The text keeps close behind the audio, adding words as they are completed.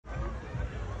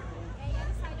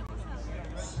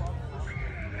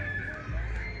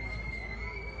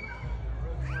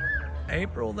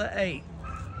April the 8th,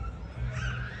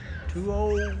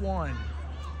 2:01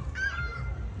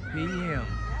 p.m.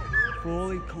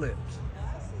 Full eclipse.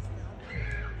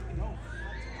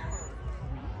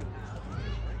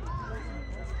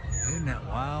 Isn't that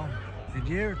wild? Did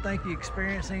you ever think you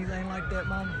experienced anything like that,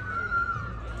 Mama?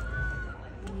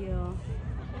 Yeah.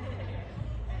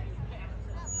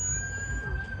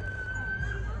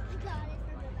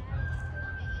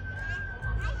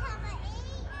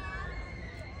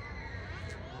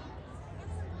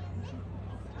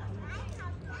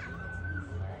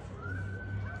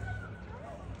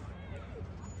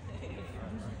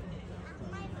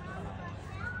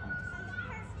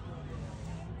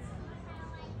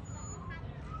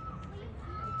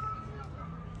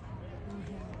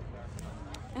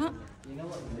 You know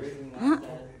what really not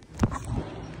that?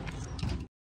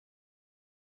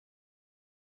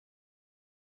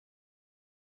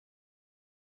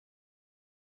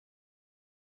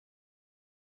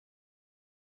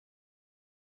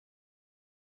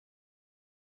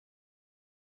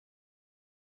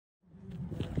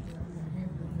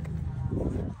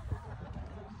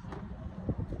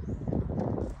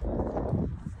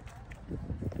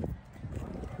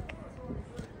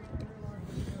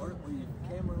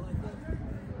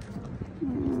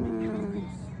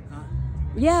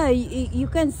 Yeah, you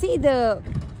can see the,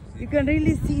 you can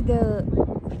really see the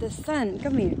sun.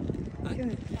 Come here. Come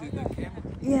here.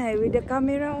 Yeah, with the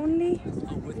camera only.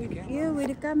 Oh, with the camera? Yeah, with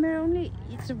the camera only.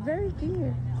 It's very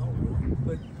clear. Oh, really?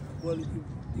 But, well,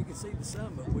 you can see the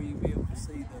sun, but will you be able to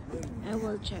see the moon? I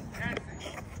will check.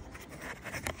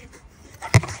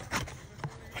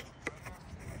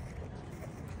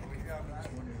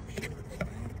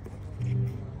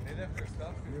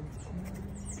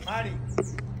 Mighty.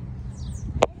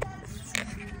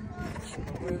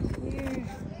 Here.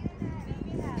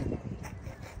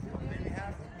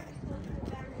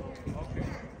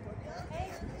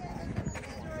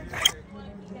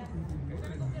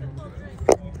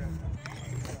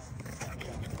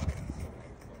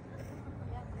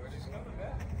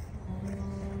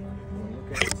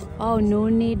 Oh, no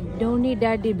need,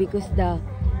 Daddy, because the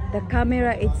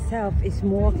camera itself is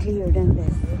more clear than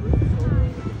this.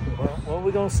 Well, what are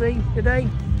we gonna see today?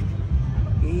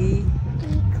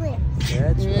 Eclipse.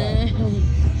 That's right.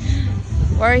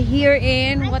 We're here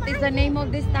in, what is the name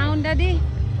of this town, Daddy?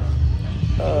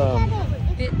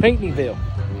 Pinkneyville.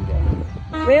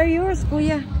 Where yours,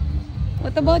 Kuya?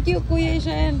 What about you, Kuya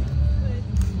Ishael?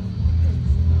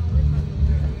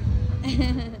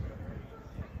 Hang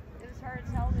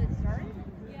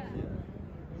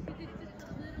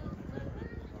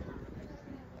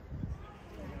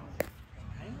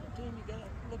on to him, you gotta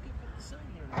look up at the sun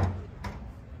here.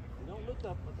 You don't look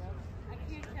up with that. I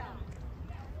can't tell.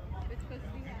 It's supposed to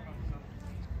be happening.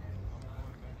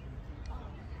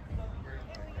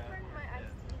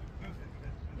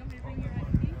 You want me to bring your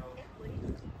iced tea? Please.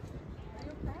 Are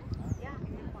you okay? Yeah,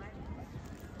 I'm fine.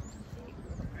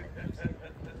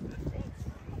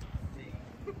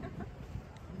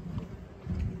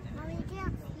 Mommy, you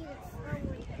can't see it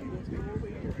slowly.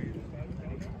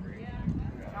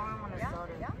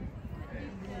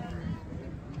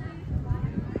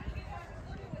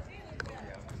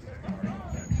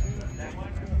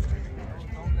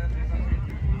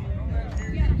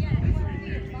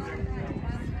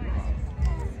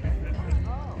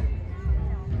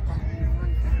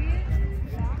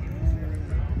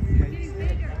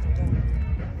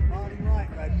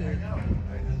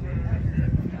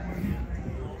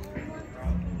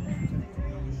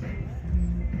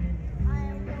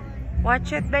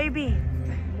 Watch it, baby.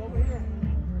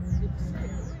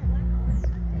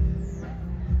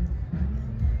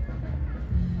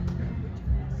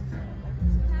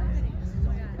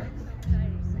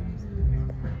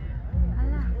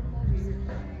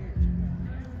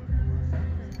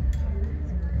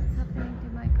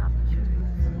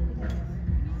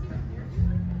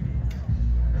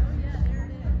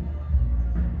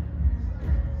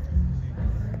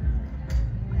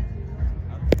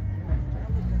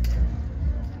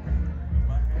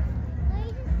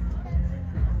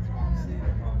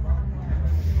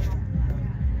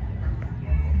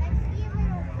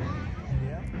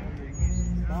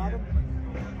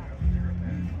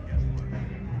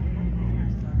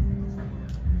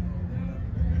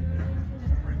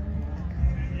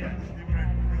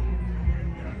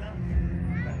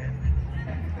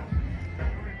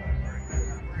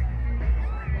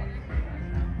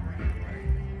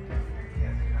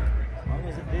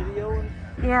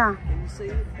 Yeah. Can you see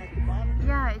it at the bottom?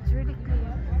 Yeah, it's really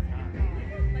clear.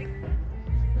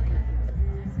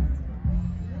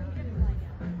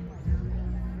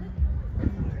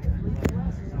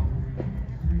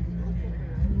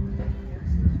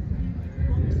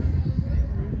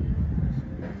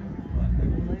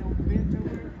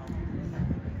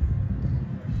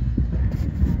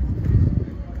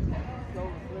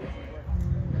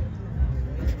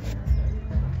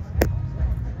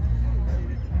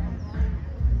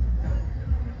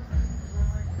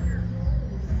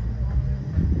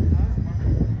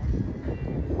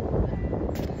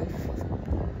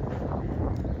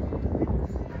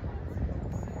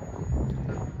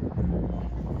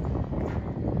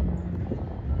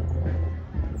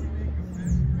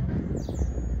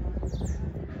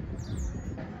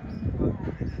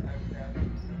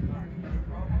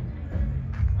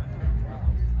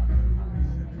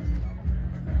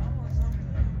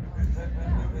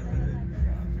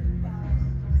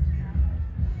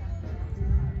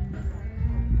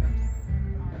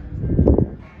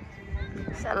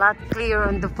 It's a lot clearer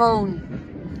on the phone.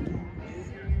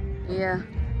 Yeah.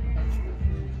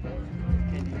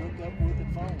 Can you look up with the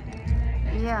phone?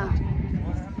 Yeah.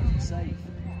 What happens to safe?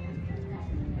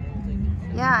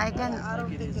 Yeah, I can. I don't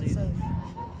think it's safe. I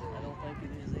don't think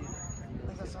it is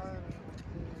either.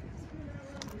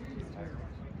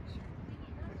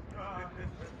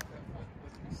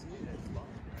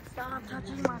 Stop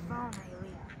touching my phone,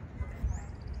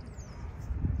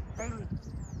 Haley. Haley.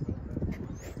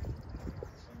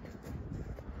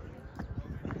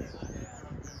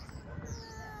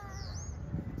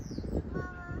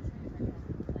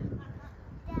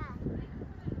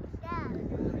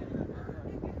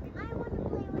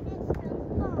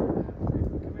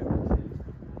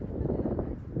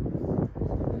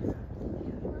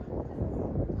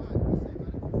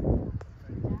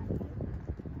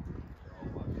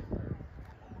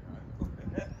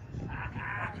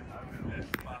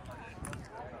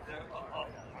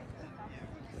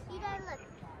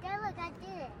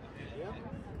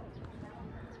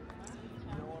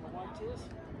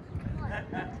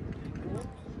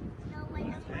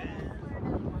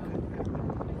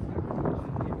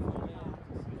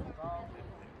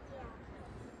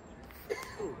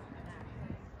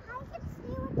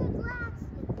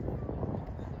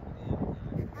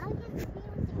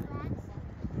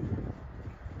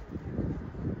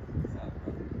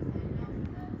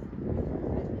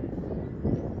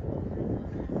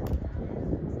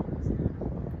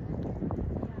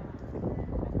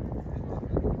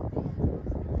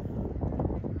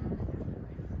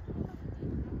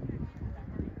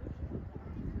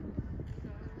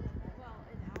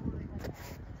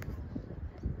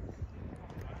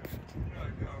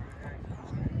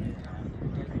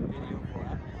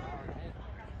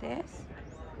 This?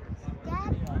 Dad, I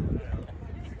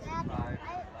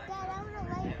want to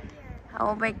lay here.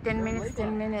 I'll make 10 minutes,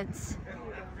 10 minutes.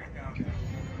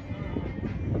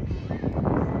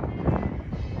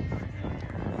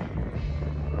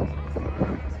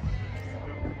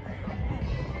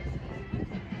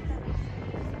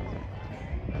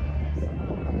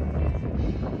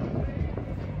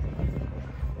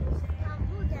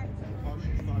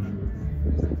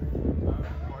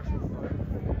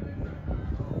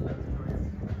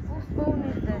 Whose phone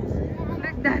is that?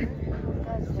 Look that.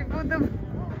 She put the...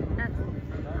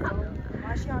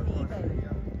 Why is she on eBay?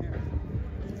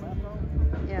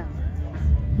 Yeah.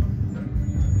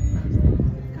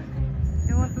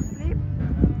 You want to sleep?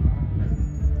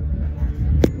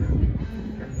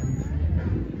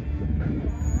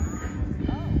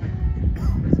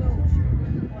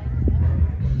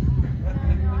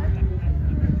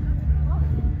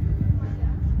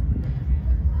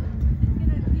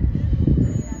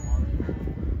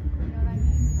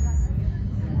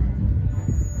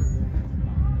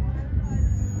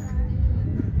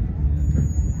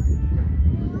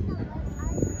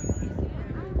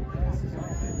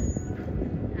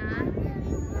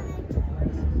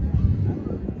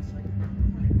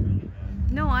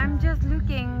 No, I'm just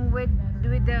looking with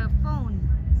the phone.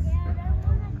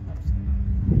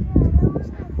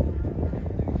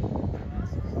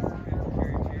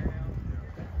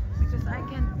 Because I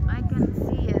can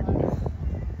see it.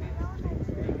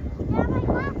 Dad, my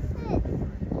glasses.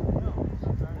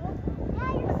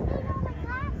 Dad, you're seeing all my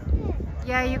glasses.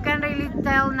 Yeah, you can really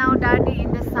tell now, Daddy,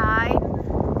 in the side.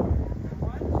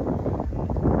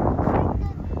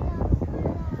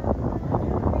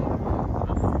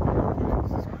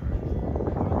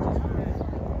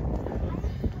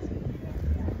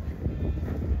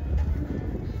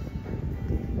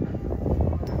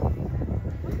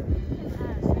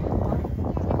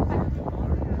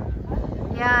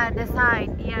 Yeah, the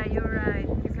side. Yeah, you're right.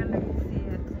 You can really see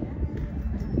it.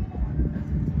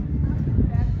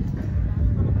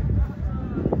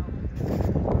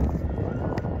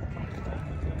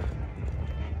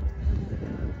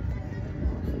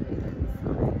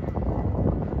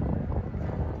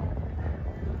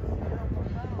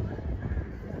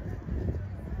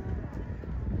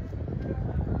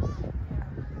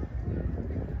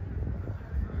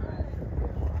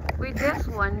 With this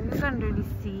one, you can really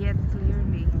see it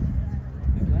clearly.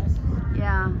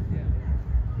 Yeah.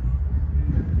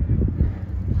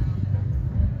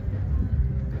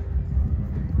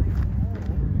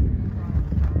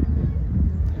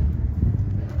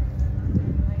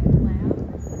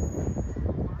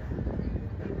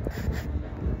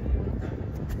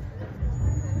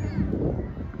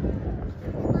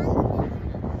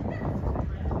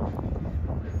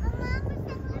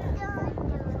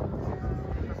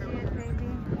 See it, baby?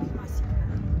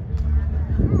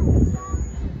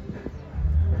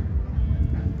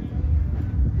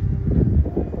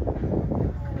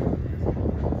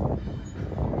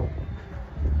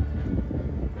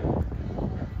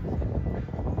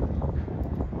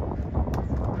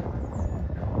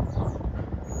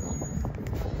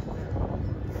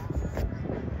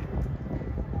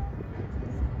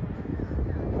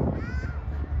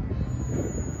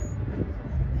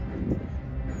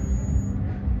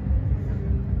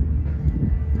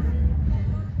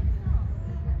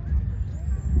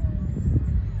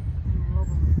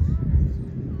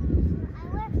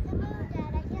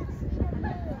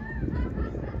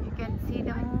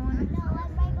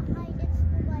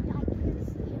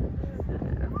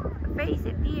 is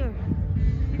it here?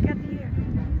 Look at here.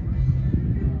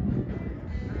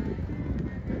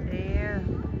 There.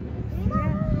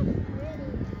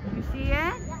 You see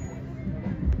it?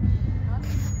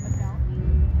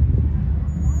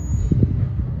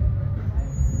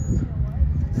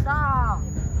 Stop.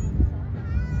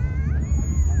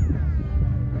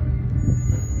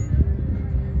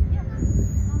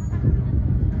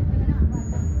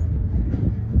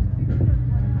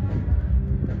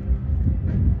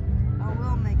 I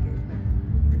will make it.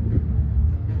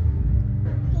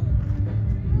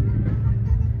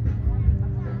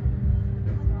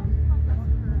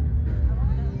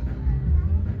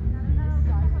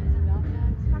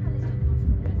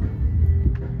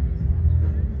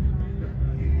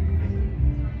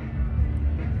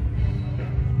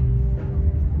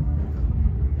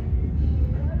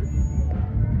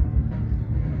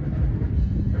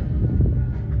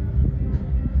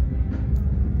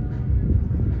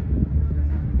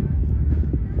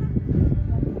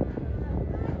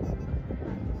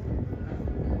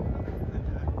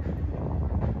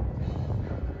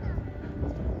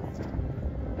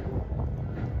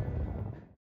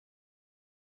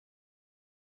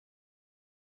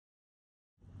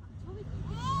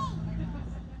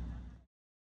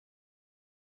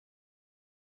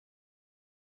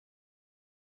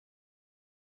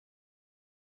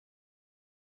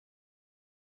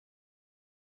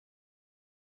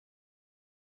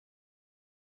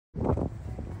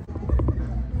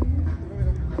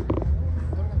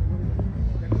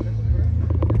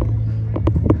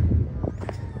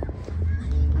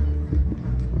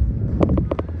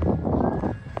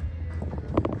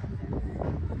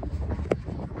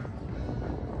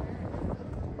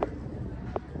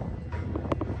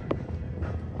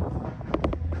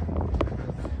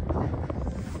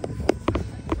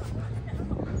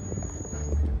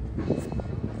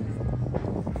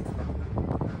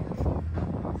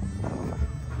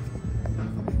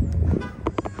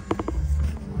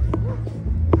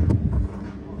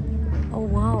 Oh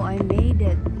wow, I made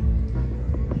it.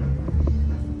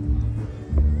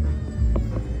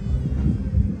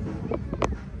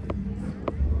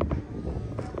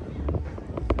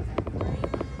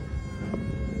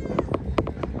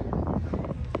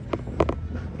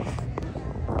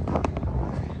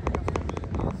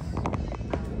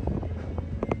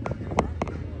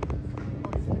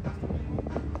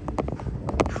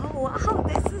 Oh wow,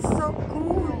 this is so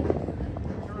cool.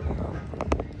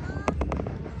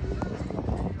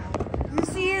 You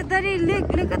see it, Daddy?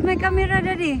 Look at my camera,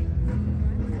 Daddy.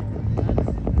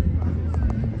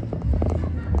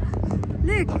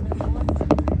 Look.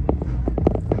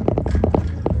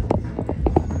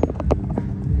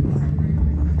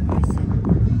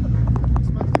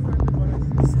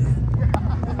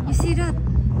 You see that?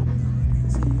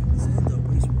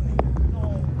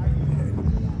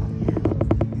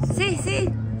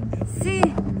 See.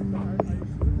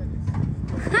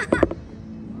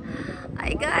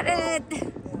 I got it.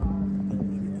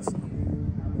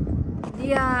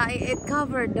 Yeah, it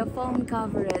covered, the phone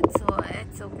covered it, so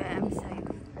it's okay, I'm safe.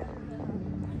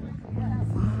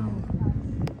 Wow.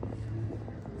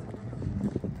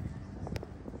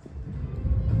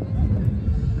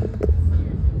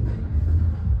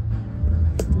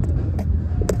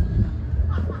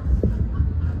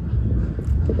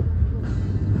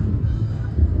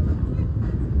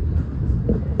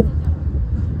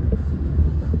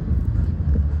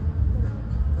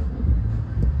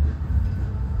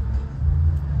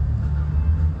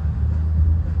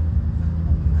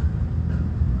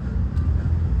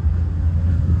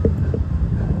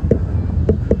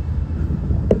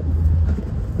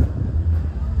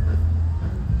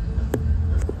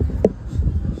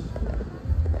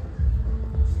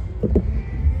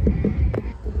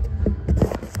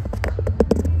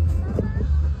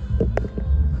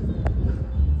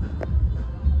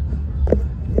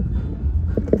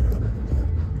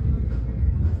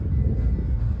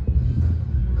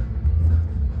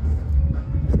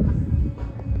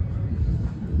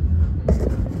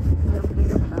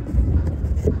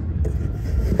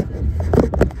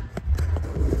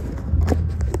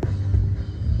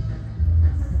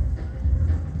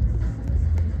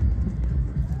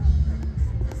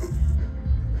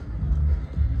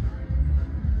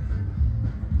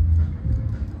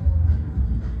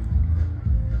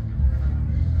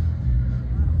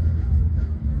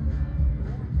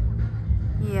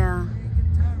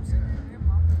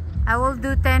 I will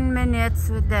do 10 minutes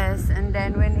with this, and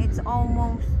then when it's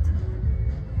almost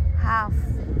half,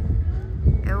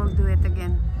 I will do it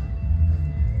again.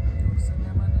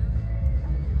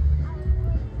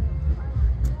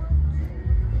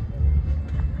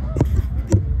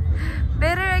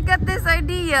 I got this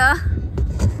idea.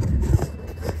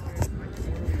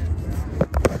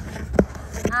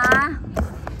 Huh?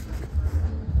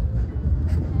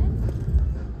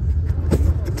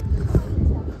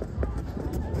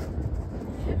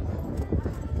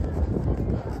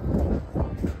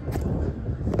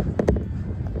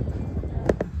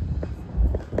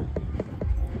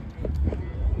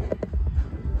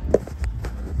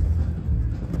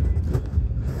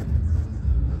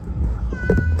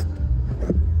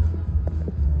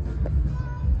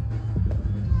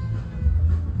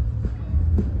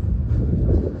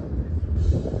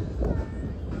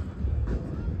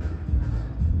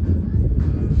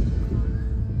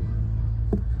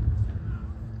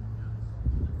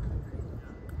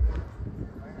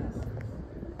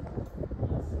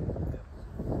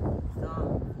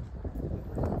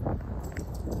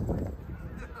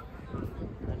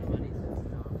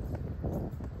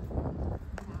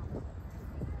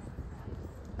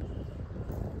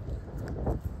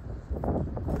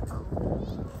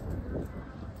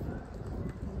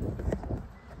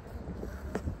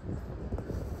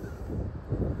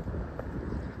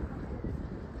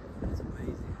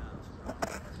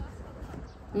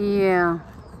 Yeah.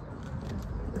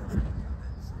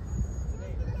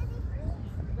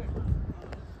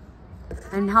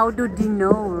 And how do they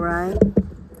know, right?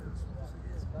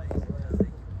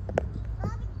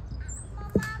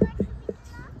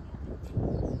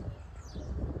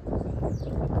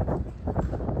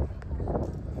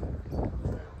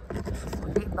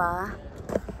 Diba?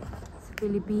 Sa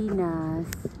Pilipinas,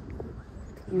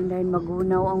 yung dahil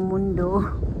magunaw ang mundo.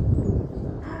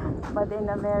 But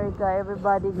in America,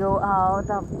 everybody go out,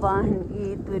 have fun,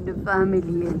 eat with the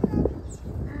family.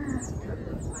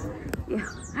 Yeah.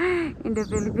 In the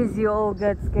Philippines, you all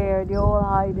get scared. You all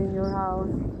hide in your house.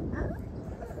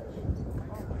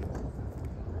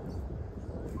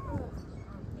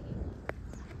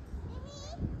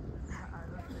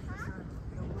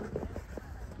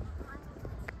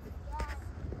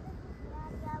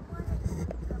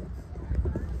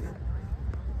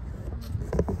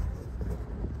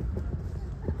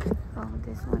 Oh,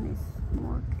 this one is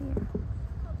more clear.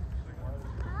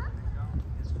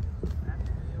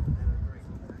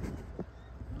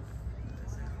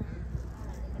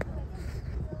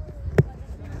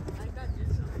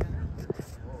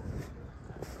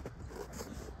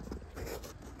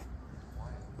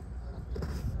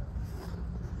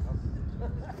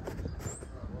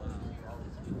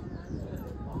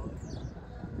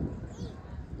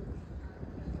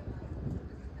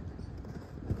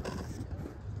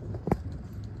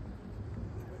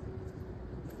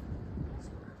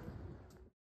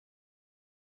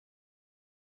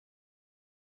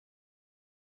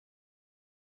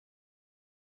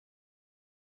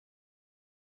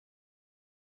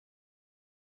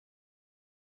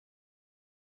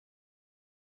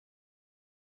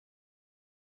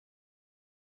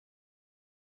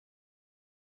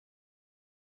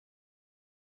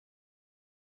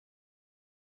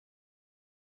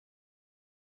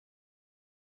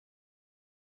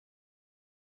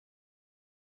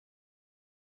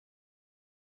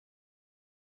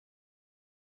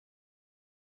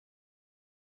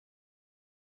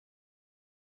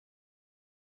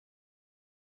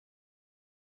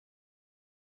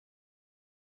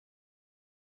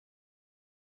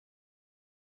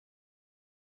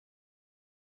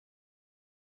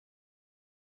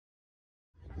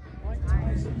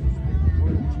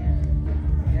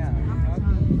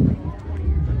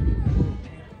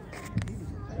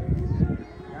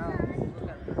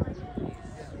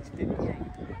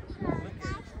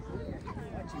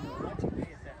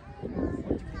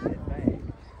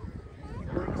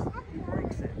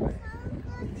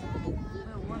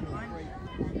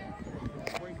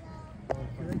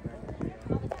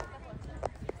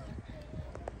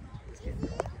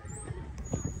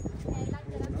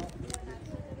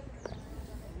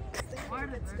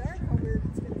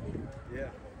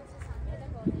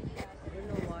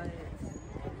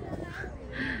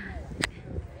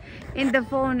 In the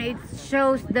phone, it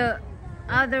shows the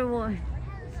other one.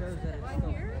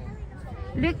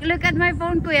 Look at my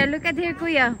phone, Kuya. Look at here,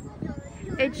 Kuya.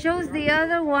 It shows the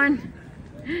other one.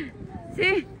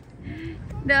 See?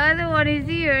 The other one is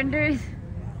here and there is...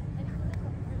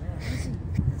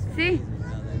 See?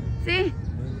 See?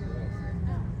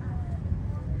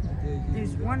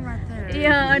 There's one right there.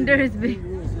 Yeah, and there is big.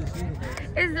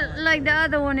 It's like the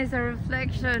other one is a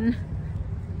reflection.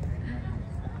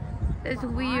 It's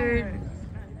weird.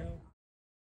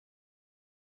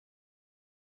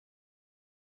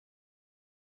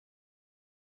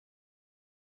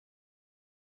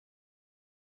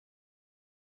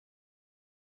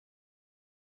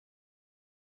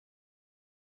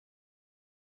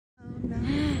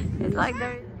 It's like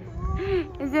there.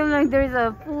 It seems like there's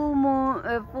a full moon,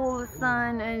 a full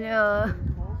sun, and It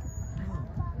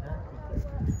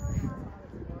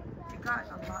got a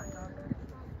lot darker.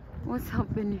 what's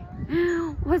happening?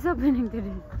 What's happening to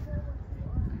this?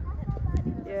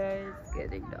 Yeah, it's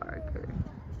getting darker.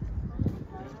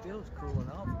 It feels cooling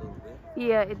off a little bit.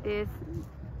 Yeah, it is.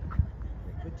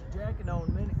 Put your jacket on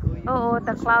a minute, cool. Oh,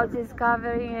 the clouds is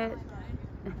covering it.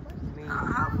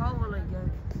 How cold will it get?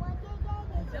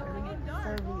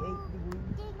 38 degrees.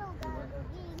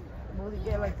 Will it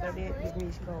get like 38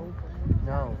 degrees cold?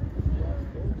 No.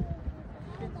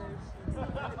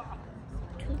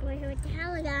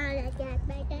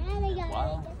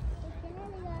 Wow.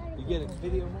 You get a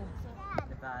video, Mom?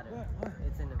 Nevada.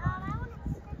 It's in Nevada.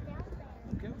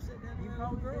 Okay, we'll sit down. You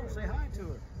call girl, say hi to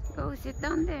her. Go sit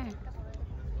down there.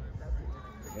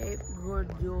 Cape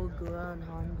Gordo Grand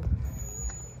Honda.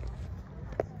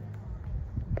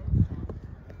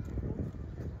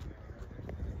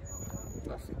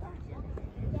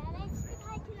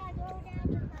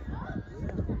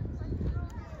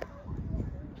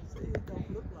 See, it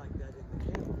don't look like that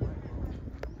in the camera.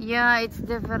 Yeah, it's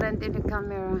different in the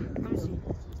camera. Let me see.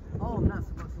 Oh, I'm not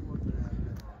supposed to look at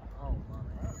that. Oh,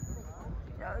 mama.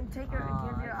 Yeah, you give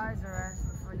your eyes a rest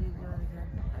before you do it again.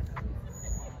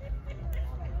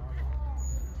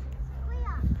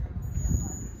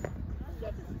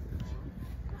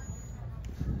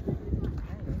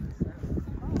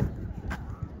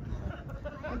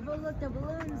 But look, the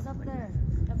balloon's up there.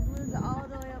 The balloon's all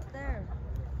the way up there.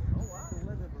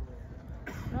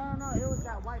 No, it was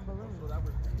that white balloon.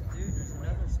 Dude, there's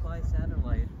another spy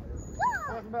satellite.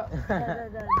 Bro,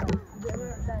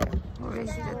 Where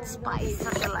is that spy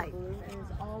satellite? it's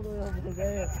all the way over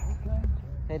there.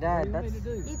 Hey, Dad, What do you want that's... me to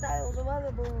do? He thought it was a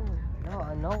weather balloon. No,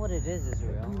 I know what it is,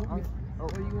 Israel.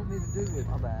 What do you want me to do with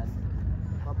My it? bad.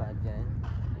 My bad, gang.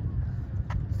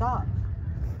 Stop.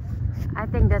 I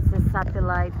think that's a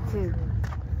satellite too.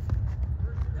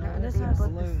 No, this that's a has-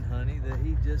 balloon, honey, that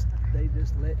they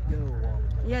just let go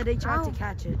of. Yeah, they tried to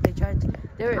catch it.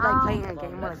 They were like Oh. playing a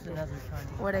game like That's this, another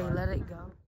Chinese where they spy. let it go.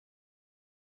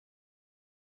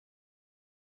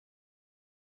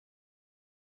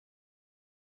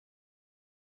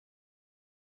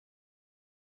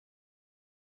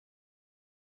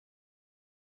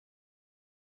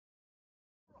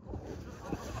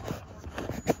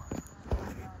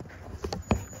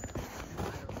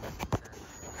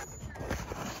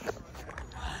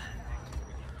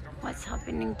 What's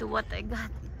happening to what I got?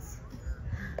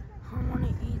 I want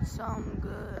to eat something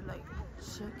good, like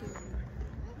chicken.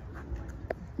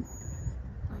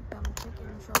 Like them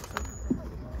chicken chops.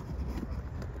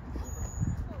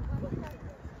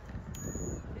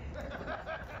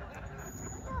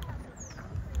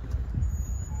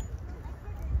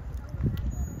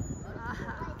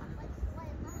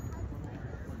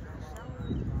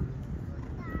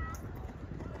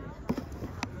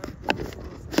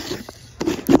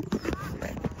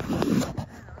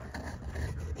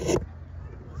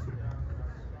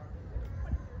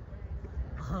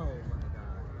 Oh, my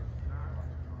God.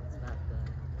 It's not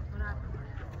done. What happened?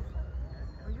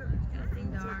 Oh, you're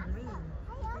eating darn me. What?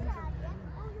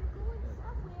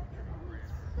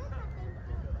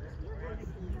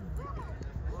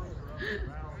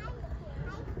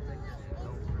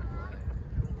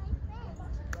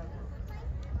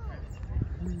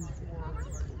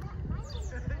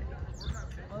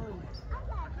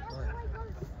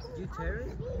 Did you tear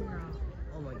it? No.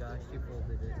 Oh, my gosh, you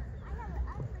folded it.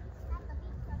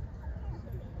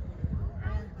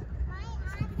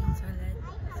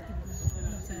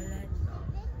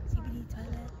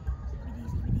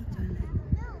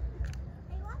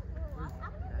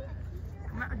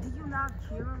 Did you not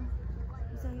hear him?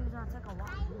 He said he was gonna take a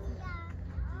walk. Goofy,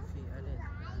 I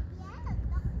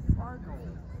didn't. Fargo.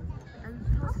 And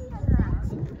plus he did that.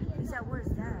 He said, where's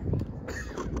that?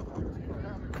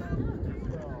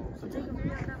 So take a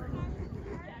video of that one.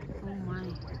 Oh my.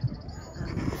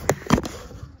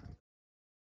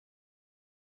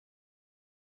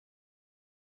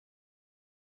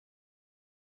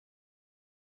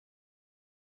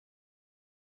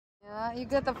 Yeah, you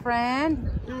got a friend?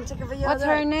 Take a video What's of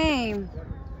her that. name?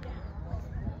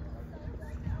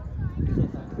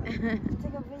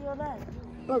 Take a video of that.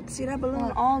 Look, see that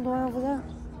balloon all the way over there?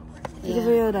 Take a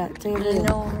video of that. Take a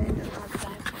video.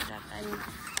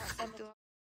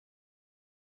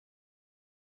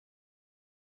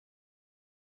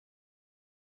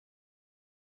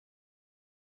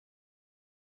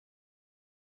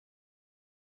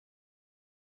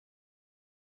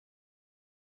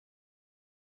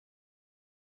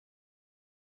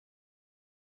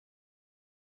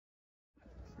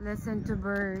 No. Listen to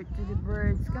the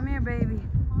birds. Come here, baby.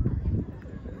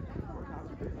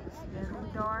 It's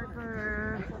getting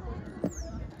darker.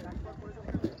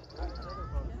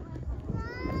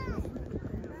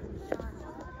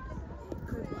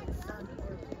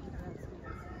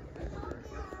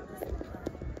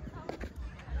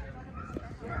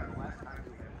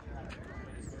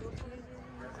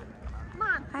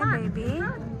 Mom, Hi, Mom, baby.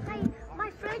 Mom, hey, my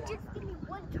friend just gave me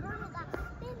one turtle that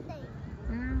spin thing.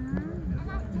 Mm-hmm. And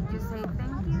I Did you say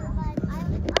thank you? But I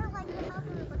don't like to help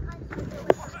her because it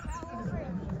was all over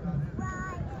and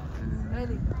right.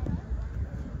 Ready?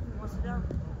 What's it down?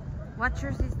 What's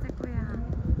your sister, Kuya? I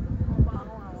want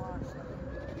to watch.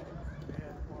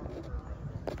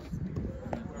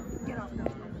 Get off now.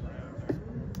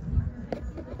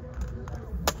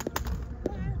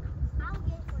 I'll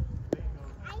get for you.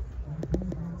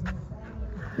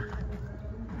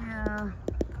 Yeah.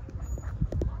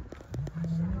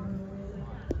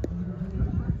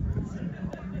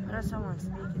 There's someone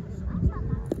speaking.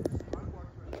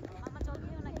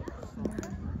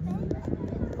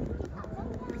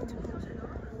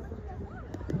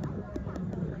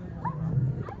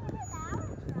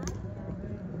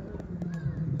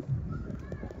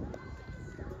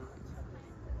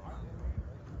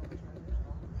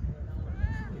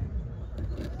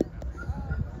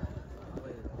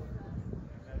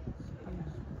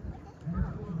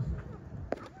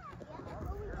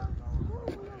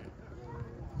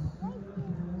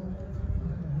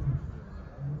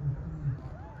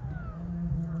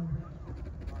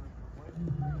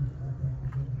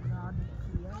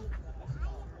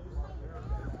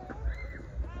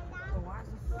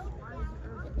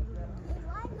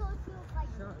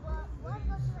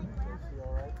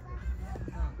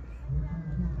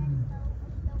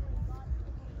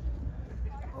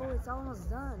 Oh, it's almost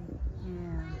done.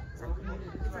 Yeah. It's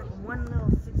like one little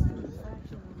 16th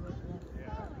fraction of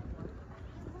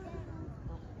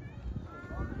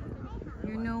it.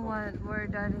 You know what? Where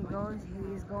Daddy goes,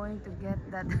 he is going to get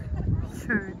that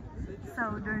shirt.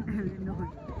 Southern Illinois.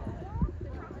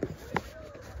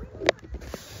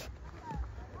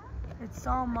 It's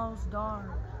almost dark.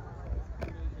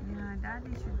 Yeah,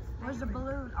 Daddy should. Where's the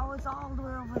balloon? Oh, it's all the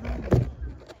way over there. Can't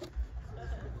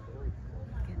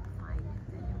find it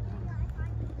anymore.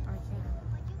 I can't.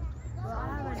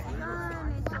 Oh, it's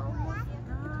done. It's almost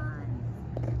done.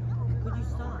 Could you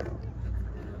stop?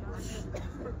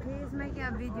 He's making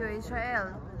a video.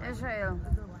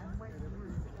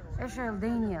 Israel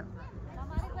Daniel.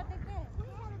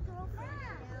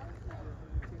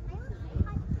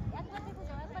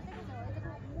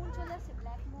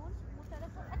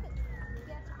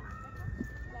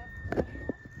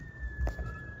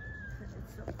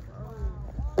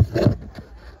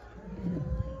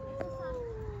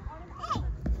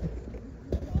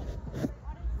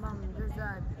 Mom, there's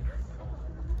that.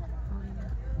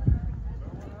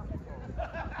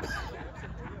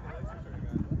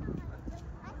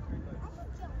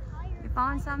 You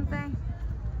found something?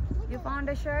 You found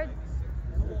a shirt? I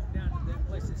walked down to that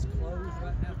place that's closed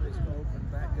right now, but it's going to open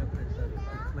back up at the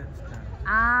Eclipse time.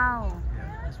 Ow.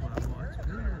 Yeah, that's what I want. It's a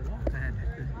good little walk I had to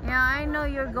do. Yeah, I know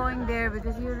you're going there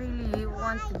because you really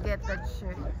want to get that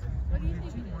shirt. Get you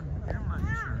one airline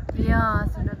shirt. Yeah,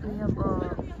 so that we have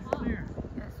a Clear.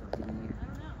 souvenir.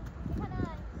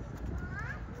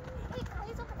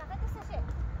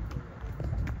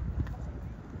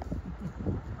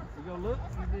 You go look.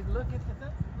 You need to look at the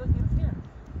thing. Look at here.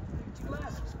 Look at your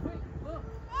glasses. Quick, look.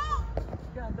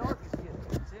 See how dark it's getting.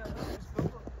 See how dark it's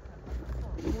going.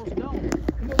 Almost gone.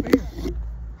 Come over here.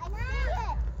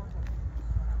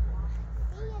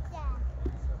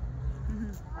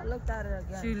 I looked at it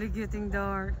It's again. really getting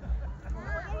dark.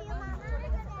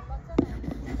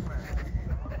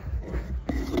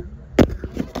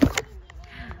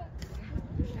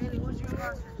 Haley, what's your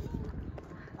glasses?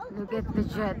 Look at the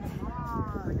jet.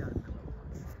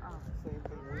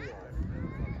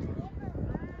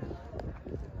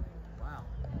 Wow.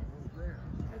 There.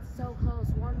 It's so close.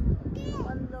 One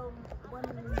little.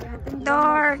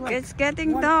 Dark. It's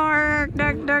getting dark.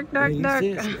 Dark, dark, dark, dark. Look at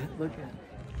it.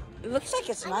 It looks like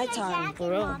it's nighttime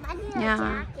for real.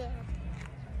 Yeah.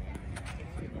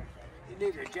 You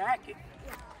need a jacket.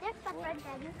 There's my friend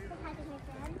Debbie. Say hi to my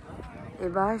friend.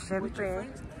 Diba, syempre.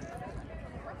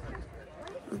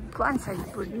 Kuan sa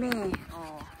food me.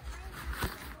 Oh.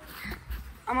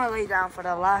 I'm gonna lay down for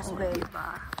the last bit.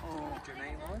 Diba? What's your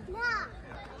name on? No.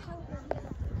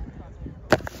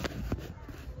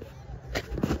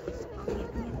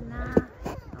 Ngit-ngit na.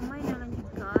 Kamay na lang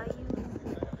yung kayo.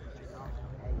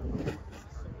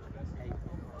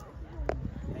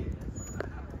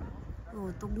 Oh,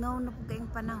 tugnaw na po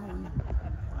kayong panahon.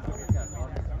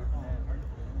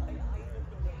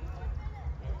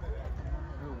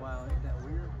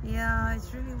 Yeah, it's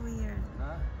really weird.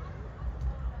 Huh?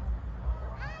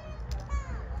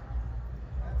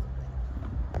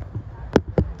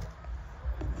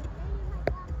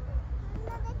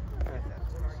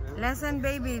 Listen,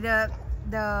 baby, the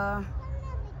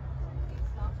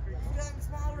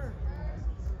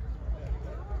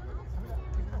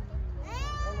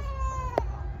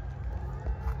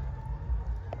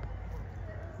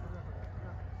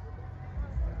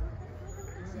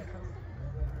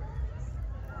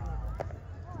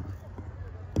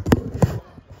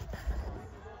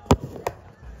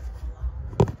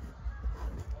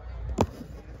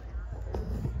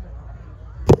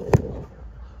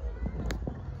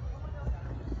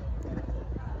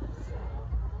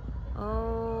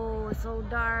oh, so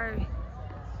dark.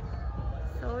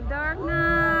 So dark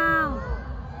now.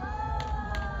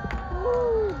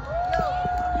 Woo.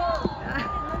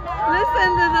 Listen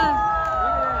to them.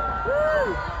 Woo.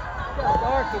 Look how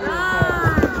dark it is. Ah.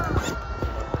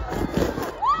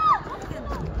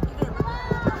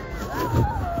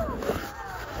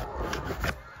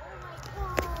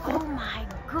 Oh my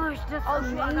gosh, that's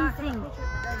amazing.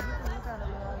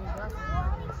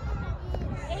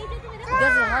 It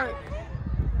doesn't hurt.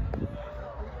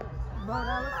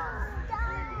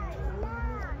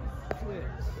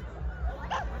 Twix.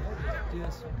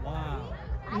 Just wow.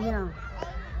 Yeah.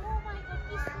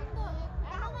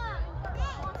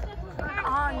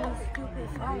 Oh, you stupid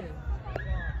phone.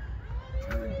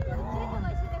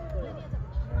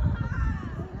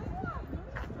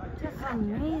 Just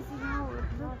amazing how it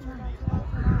looks like.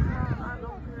 I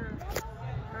don't care.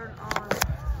 Turn on.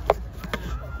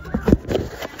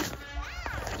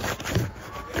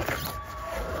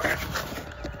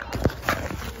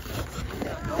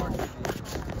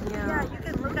 Yeah, you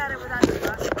can look at it without the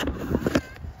glasses.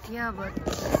 Yeah, but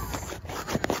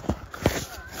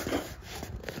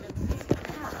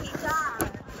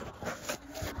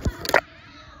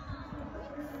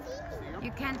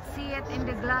you can't see it in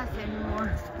the glass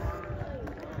anymore.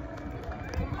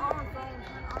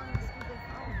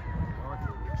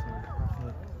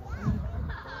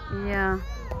 Yeah,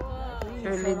 it's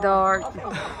really dark.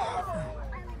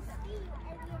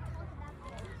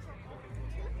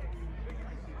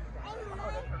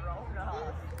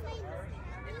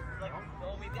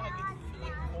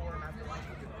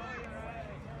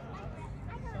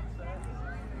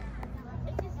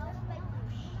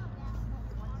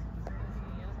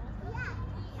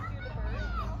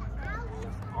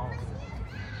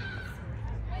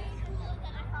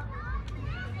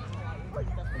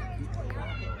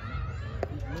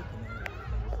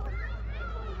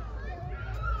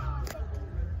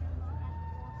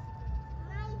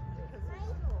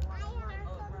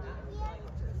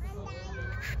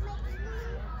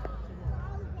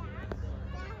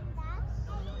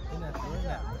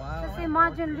 Just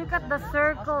imagine, look at the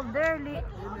circle there.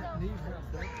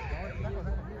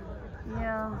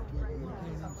 Yeah.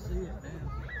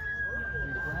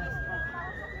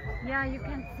 Yeah, you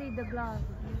can see the glass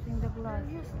using the glass.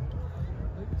 Look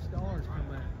at the stars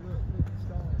come out. Look at the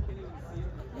stars.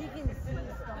 You can see the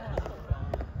stars.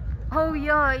 Oh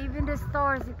yeah, even the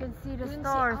stars, you can see the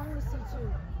stars. I only see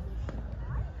two.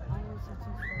 I only see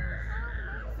two stars.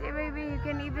 See, baby, you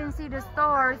can even see the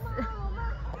stars.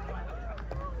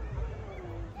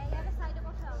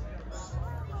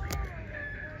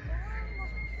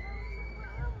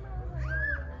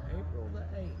 April the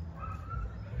 8th.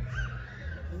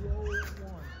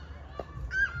 2001.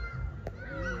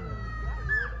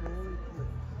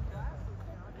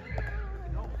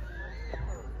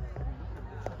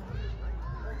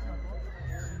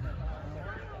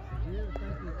 Did you ever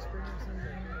think you experienced something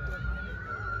like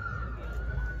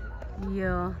that?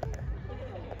 Yeah.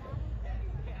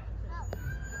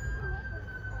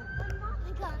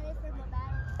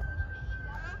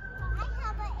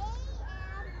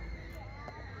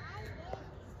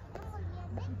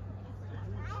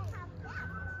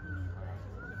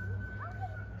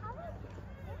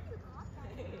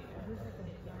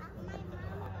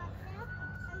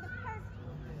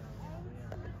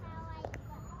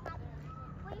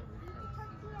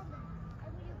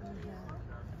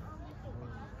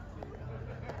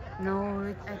 No,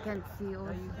 I can't see all.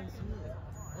 You can see it.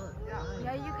 Look,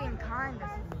 Yeah, you can kind of.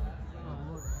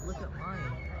 oh, look at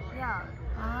mine. Yeah.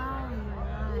 Oh, you're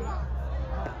right.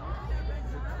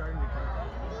 It's starting to come.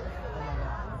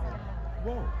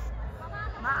 Whoa.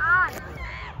 My eye.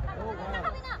 Oh, wow.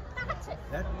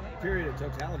 That period of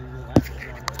totality will last as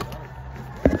long as it does.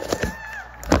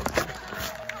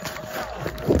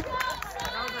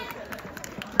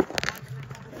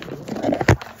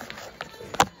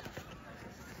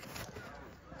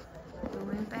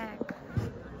 Going back.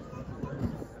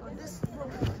 So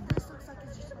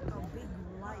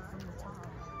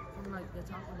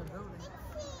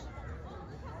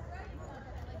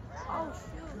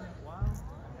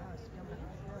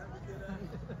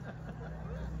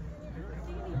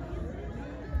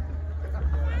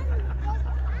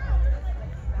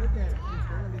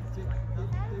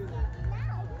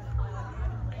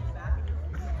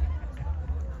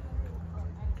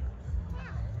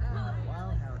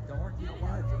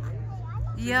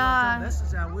Yeah. This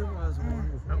is how we was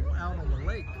when we were out on the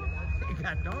lake. It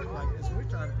got dark like this. We're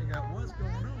trying to figure out what's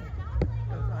going on.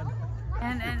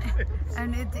 And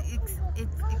it's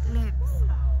Eclipse.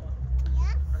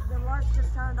 The lights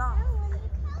just turned off.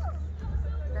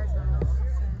 There's the lights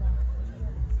just turned off.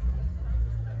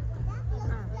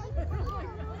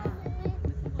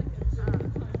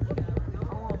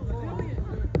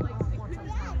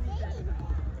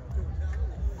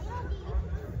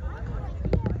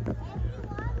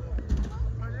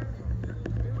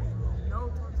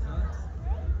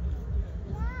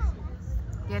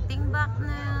 Getting back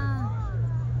now.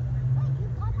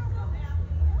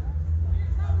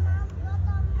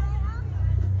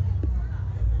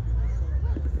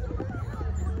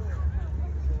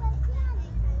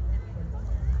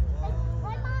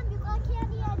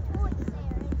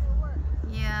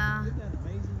 Yeah. Isn't that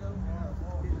amazing though?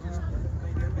 It just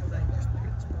made everything just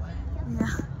pitch black.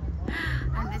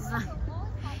 Yeah. And it's like,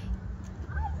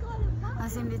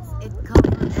 as in it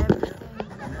covered everything.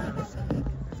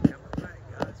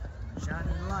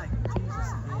 Shining light, Jesus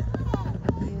again.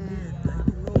 Yeah. Thank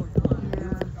you, Lord, for the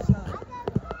beautiful sight.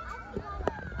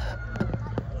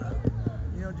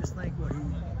 You know, just think what he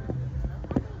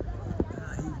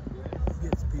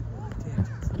gets people's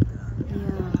attention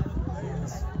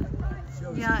sometimes.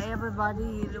 Yeah. Yeah,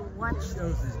 everybody watch.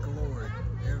 Shows his glory.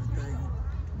 Everything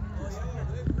just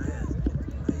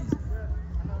amazing.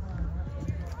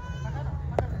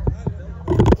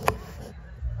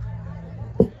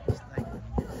 Just think when you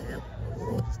get to heaven,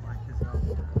 just like his own.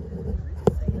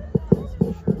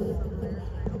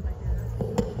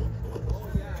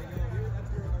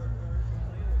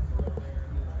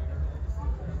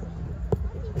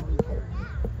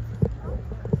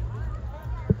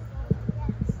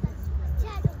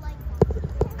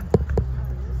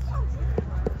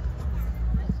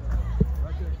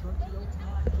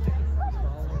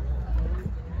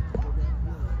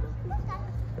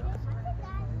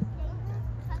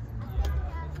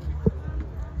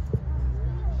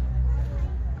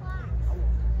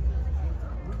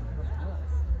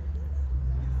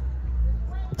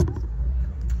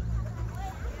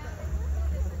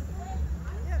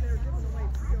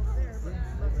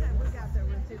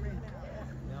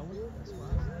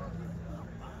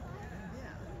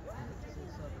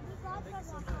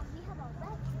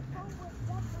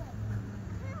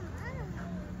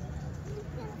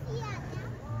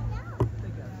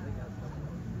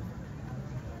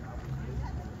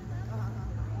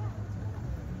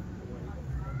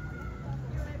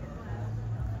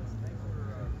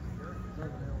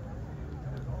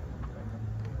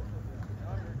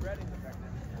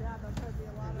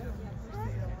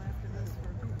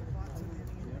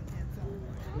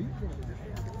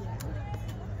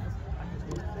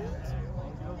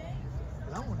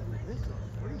 I want to do this on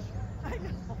free show. I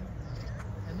know.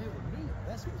 And they were neat.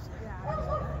 That's what's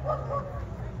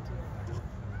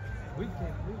we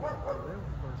can't do it. They were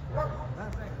first came. Matter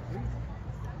of fact, we can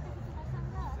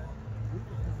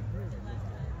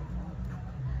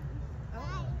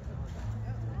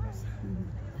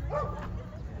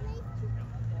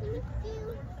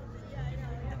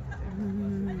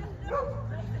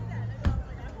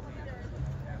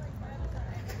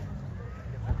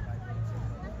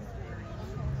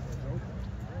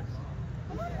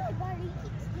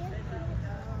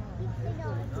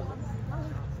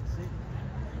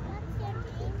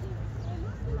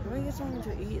Can we get something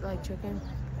to eat like chicken?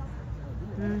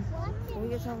 Can we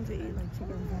get something to eat like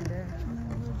chicken from there? No,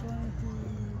 we're going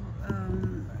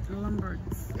to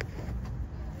Lombards.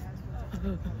 I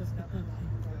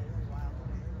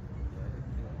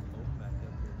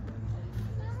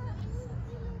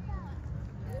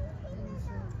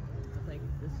think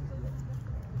this is the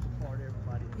part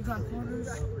everybody. You got quarters?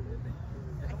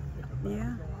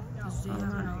 Yeah. Because they have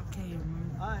an arcade.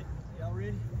 Alright, y'all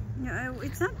ready? No,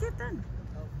 it's not yet done.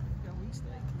 Oh, got weak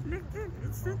steak. Look,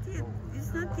 it's not yet.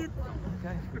 It's not yet.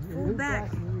 Okay. Full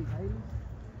back.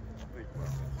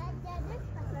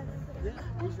 Yeah,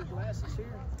 these are glasses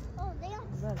here. Oh, they are.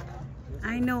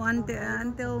 I know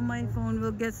until my phone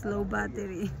will get slow battery.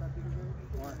 We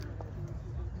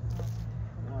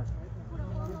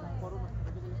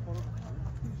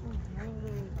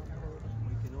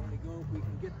can only go if we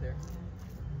can get there.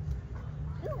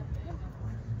 You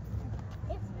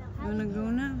wanna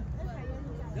go now?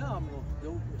 No, I'm gonna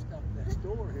go stop at that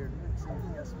store here and see if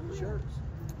we got some shirts.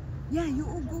 Yeah, you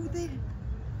all go there.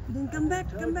 Then come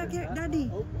back here,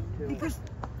 Daddy. Because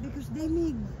they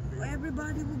need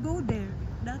everybody will go there.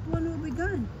 That one will be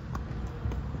gone.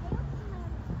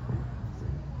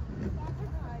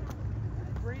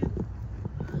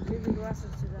 Give your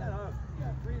glasses to that.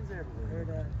 Got friends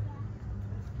everywhere.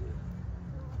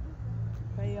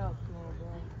 Pay up, little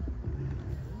bro.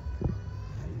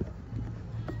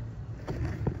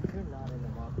 You're not in the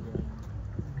mafia.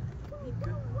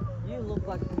 You look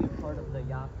like you're part of the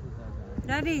Yakuza guy.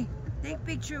 Daddy, take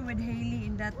picture with Haley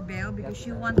in that bell because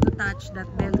she want to touch that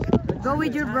bell. Go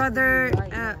with your brother.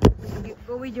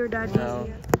 Go with your daddy. No.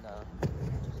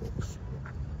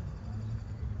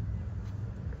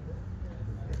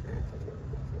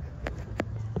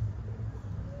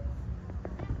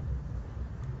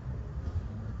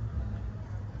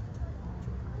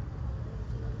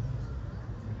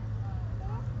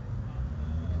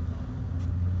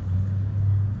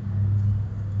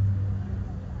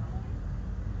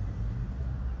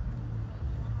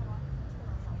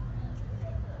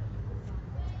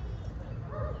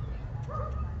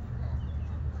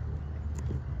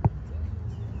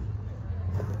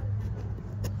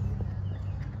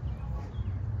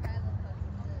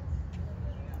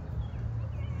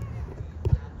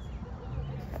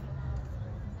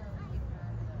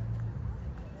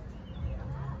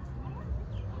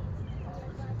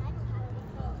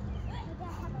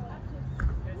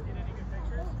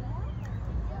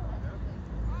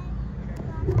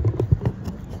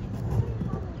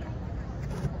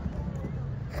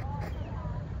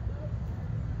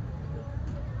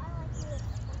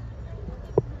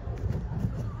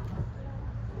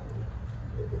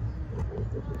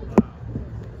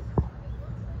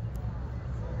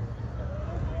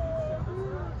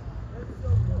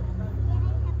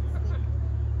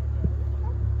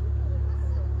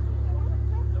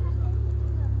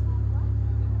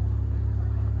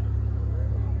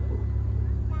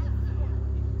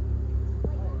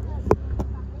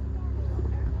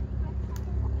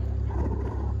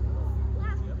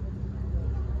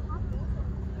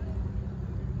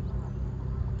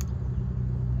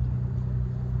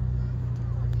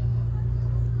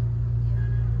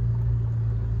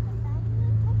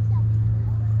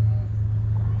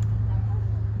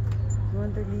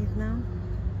 To leave now?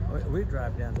 We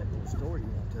drive down to the store you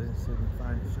want to so we can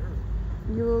find a shirt.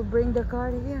 You will bring the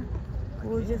car here.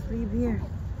 We'll just leave here.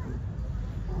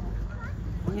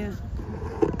 Yeah.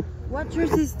 What's your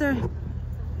sister?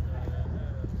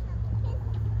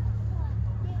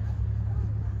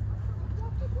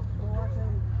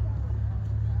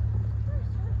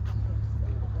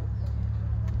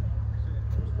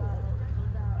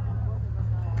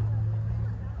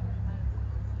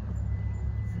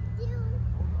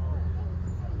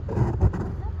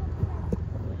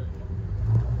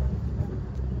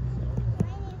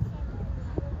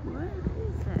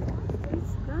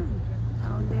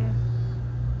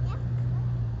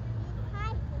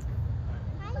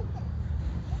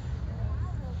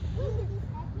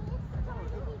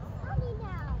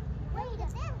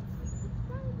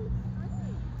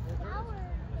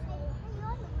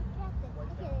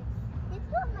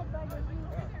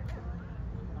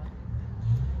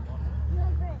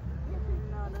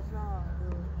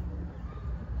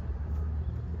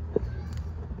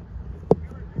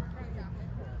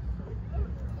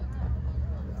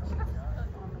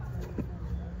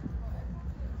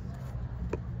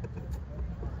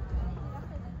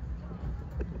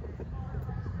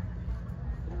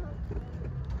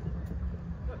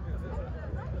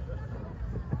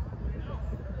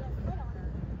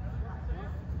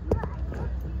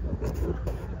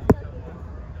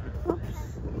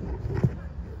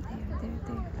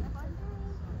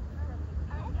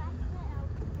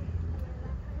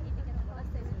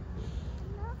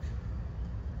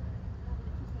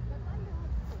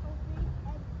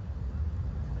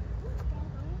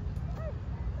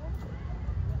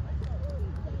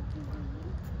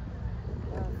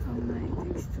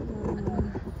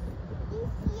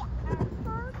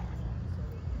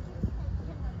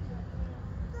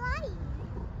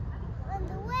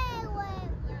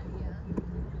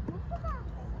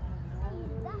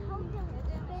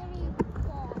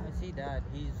 Dad,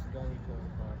 he's going to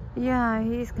his father. Yeah,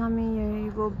 he's coming here.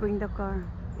 You go bring the car.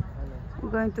 I'm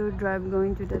going to drive,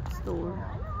 going to that store.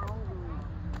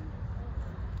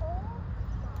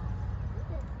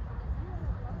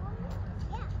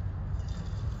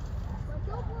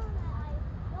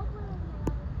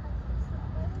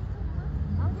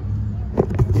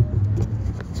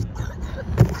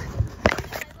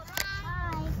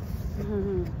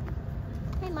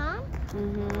 Hey, Mom.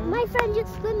 My friend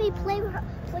just let me play with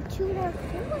Tuna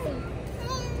toys.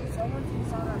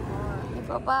 Someone's on our car. Hey,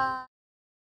 Papa.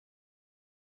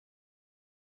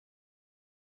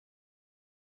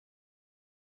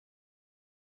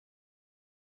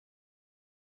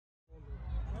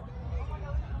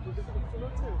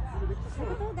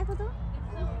 देखो तो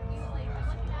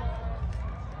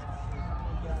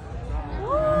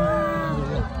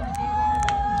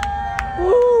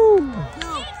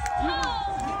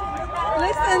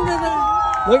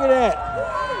Look at that.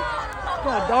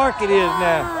 Look how dark it is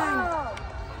now.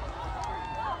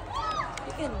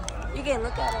 You can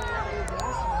look at it without your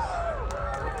glasses.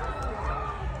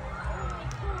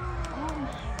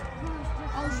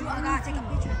 Oh shoot, I gotta take a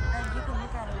picture. You can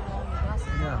look at it without your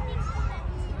glasses. Yeah.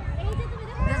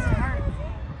 It doesn't hurt.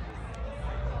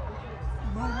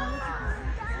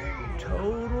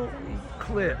 Total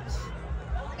eclipse.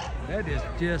 That is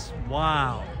just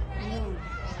wow.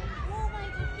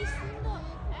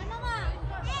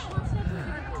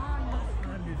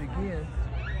 Find it again.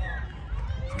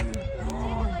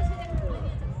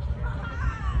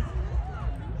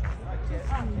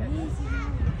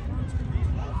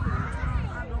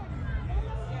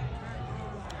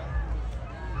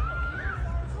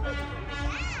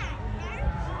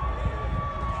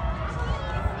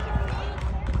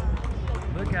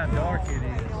 Look how dark it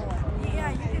is.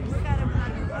 Yeah, you can look at it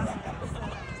without your glasses.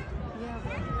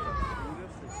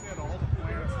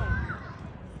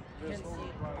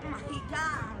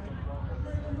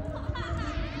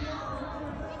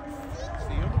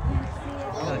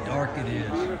 Look how dark it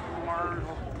is.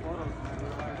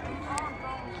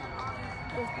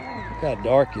 Look how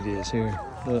dark it is here.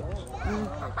 Look.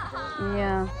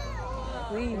 Yeah.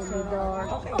 Please, so dark.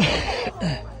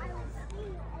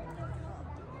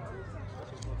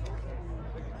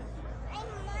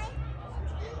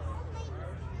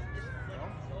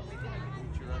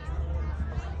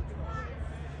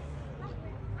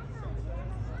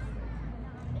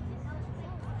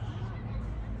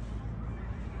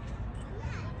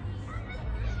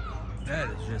 That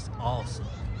is just awesome.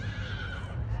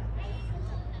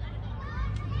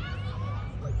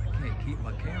 I can't keep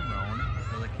my camera on it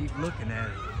because I keep looking at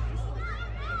it.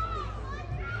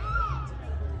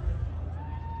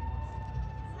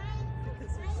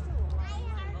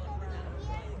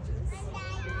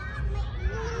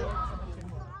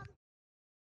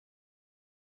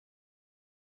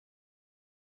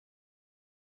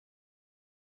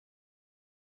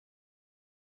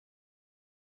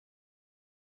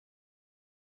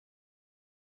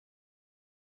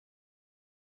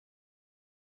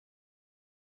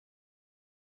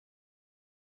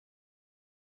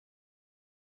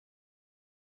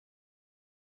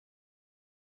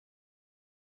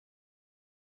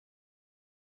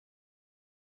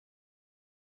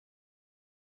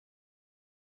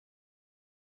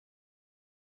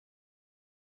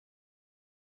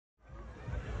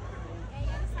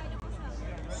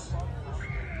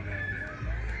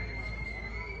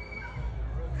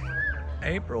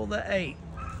 April the 8th,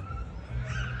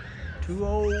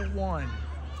 2:01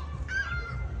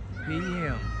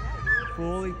 p.m.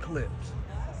 Full eclipse.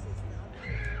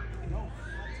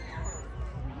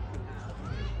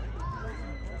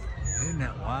 Isn't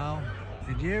that wild?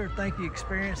 Did you ever think you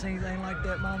experienced anything like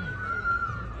that, Mama?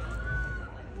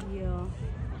 Yeah.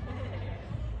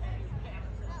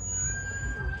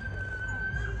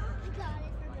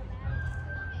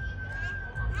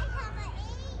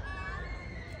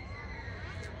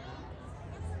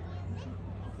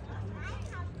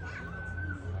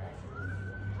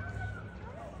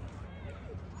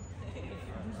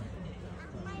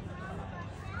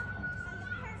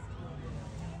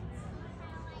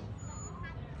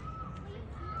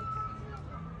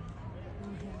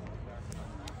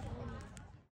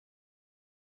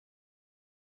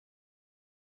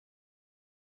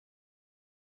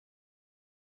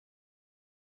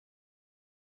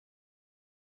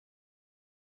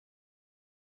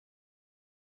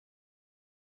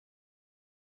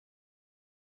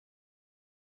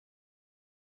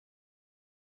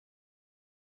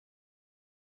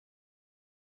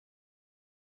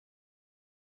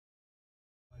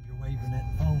 You're waving that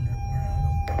phone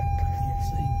everywhere. I can't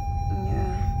see.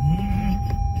 Yeah.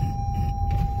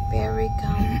 Berry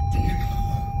County.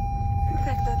 Look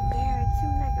at that there. It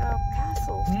seems like a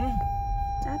castle.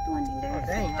 That one in there.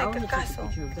 Dang, It's I like want a to take a castle.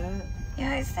 picture of that.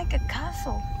 Yeah, it's like a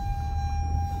castle.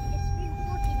 It's been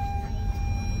working at night.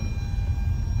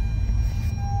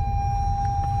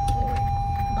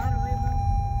 By the way, bro,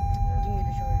 give me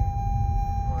the charger.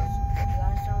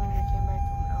 Last time when we came back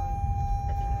from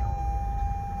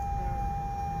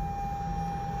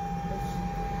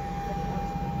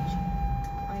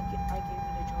I think I gave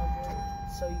you the charger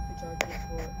so you could charge it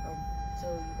for so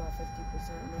you got 50%.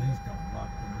 Please don't block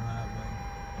the driveway.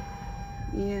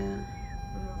 Yeah.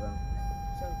 Remember, bro?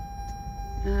 So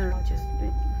Just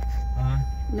Huh?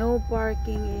 no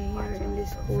parking here in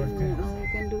this corner. All you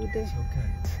can do there. It's okay.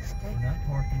 We're not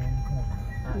parking on the corner.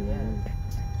 not yet,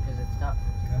 because it's not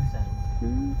 50%.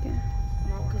 Okay.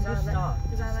 Because I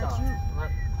let you.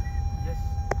 Just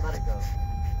let it go.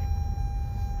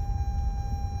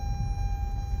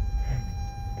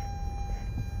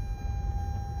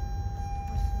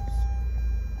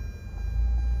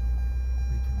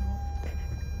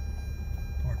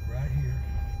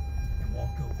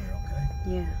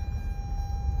 Yeah.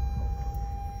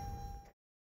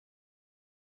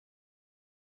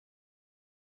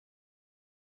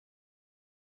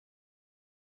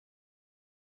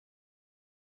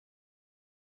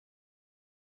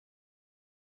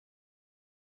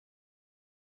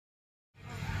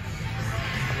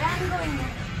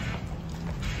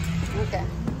 Okay.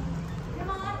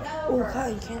 Oh,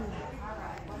 God, you can't.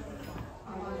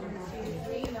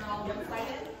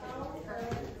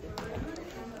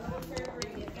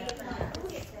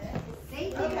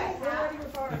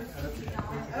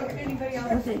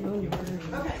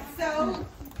 Okay, so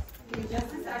in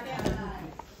just a second,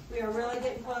 we are really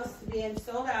getting close to being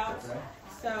sold out.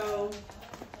 So,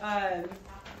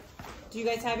 do you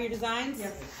guys have your designs?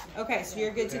 Yes. Okay, so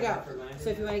you're good to go. So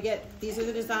if you want to get, these are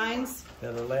the designs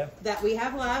That are left. that we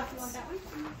have left.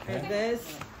 There's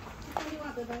this.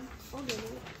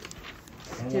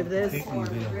 Do you have this?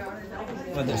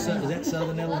 Pinkneyville. Well, is that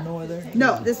Southern Illinois there?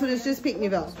 No, this one is just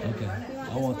Pinkneyville. Okay.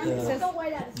 I want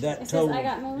that total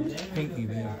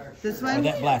Pinkneyville. This Or one?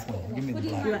 that black one. Give me the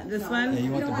black You one. want this Yeah, one?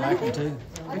 you want the black one too?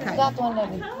 Okay. That one,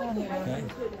 Daddy. Okay.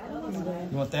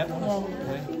 You want that one?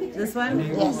 Okay. This one?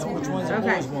 Yes. Which one's the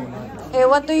Okay. boys want? Hey,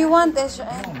 what do you want? This. Give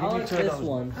me this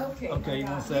one. Okay, you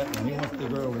want that one. He wants the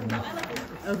girl with me.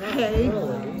 Okay.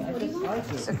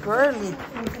 It's a girly.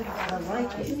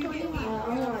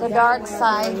 The dark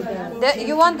side.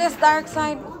 You want this dark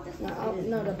side?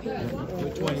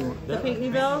 Which one you want? The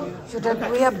Pinkneyville? So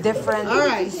that we have different All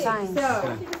right. designs.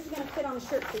 So, let's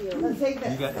take You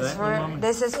this. got that one, Mama?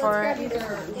 This is for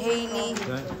Haley.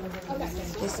 Okay.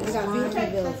 This is one.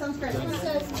 That sounds great.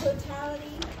 Says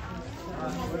totality.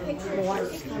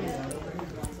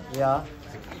 Yeah.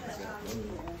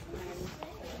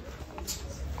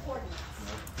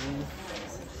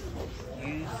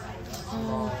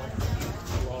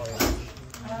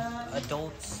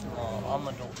 Adult small. I'm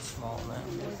adult small now.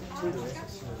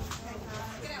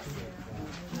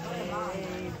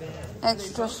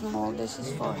 Extra small. This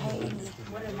is for Haley.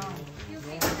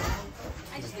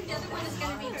 I just think the other one is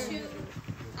going to be too,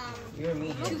 You're a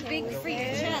medium. too big for your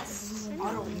chest.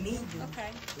 I don't need you.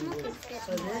 Okay.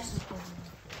 So this.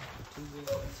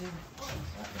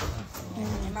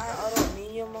 Am I auto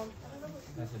medium, Mom?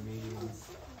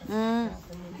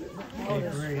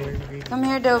 Come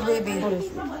here, though, baby.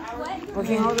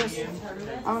 Okay, hold this.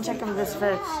 I'm gonna check if this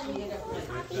fits.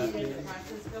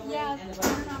 Yeah.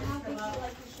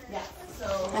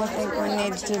 I think we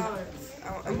need to.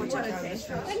 I'm gonna check how this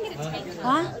fits.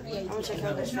 Huh? I'm gonna check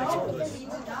how this fits.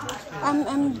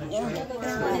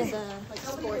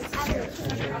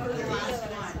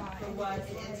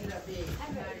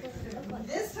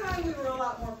 This time we were a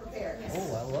lot more prepared.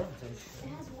 Oh, I love this.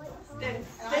 Than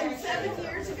 7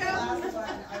 years ago. Last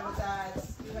one, I was at,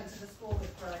 we went to the school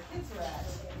where our kids were at.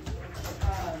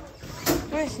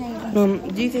 Where's Haley?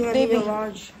 Do you think I need a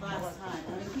large? Last time. I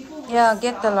mean, people Yeah,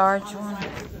 get the large one.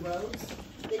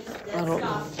 they just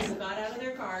stopped and got out of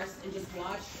their cars and just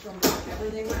watched from wherever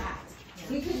they were at.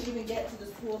 We couldn't even get to the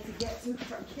school to get to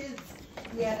our kids.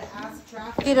 We had to ask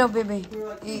traffic. Get up, baby. We were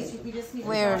like, we just need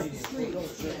Where? to cross the street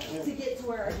to get to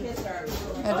where our kids are. We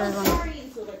were like, Yeah, there's oh, one. sorry.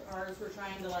 And so the cars were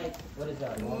trying to like What is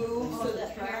that? move so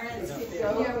that parents could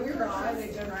go. Yeah, we were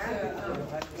driving.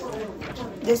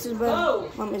 This is better.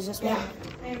 Mom, is this better?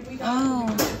 Oh.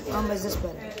 Mom, is this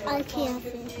better? I can't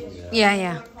fit. Yeah,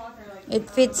 yeah. It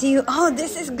fits you. Oh,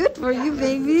 this is good for you,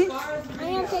 baby.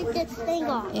 I'm gonna take this thing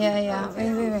off. Yeah, yeah.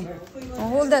 Wait. Oh,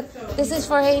 hold that. This is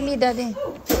for Haley, Daddy. Is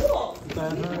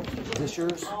this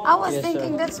yours? I was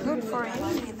thinking that's good for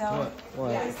Haley, though.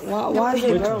 Why is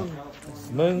it brown?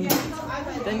 Moon.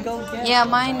 Then go get Yeah,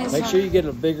 mine is. Make sure you get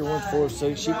a bigger one for her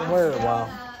so she can wear it a while.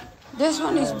 This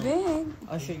one is big.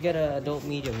 I should get an adult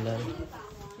medium then.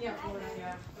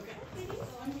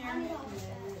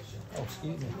 Oh,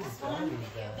 excuse me.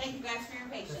 Thank you guys for your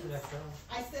patience.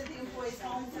 I sent the employees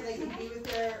home so they could be with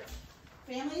their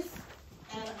families,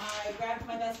 and I grabbed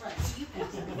my best friend.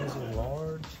 These are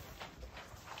large.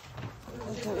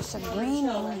 It's a green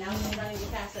one. Now we're running to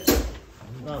pass it.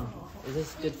 Mom, is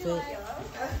this good fit?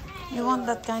 You want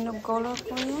that kind of color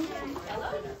for you?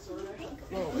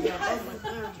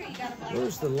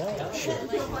 Where's the large shirt?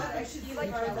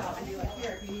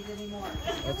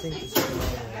 I think it's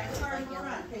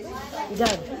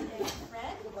Dad.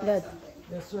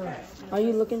 Yes, sir. Are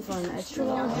you looking for an extra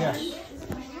large? Yes.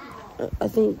 I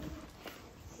think.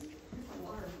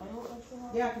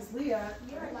 Yeah, because Leah,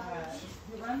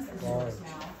 who runs the stores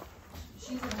now,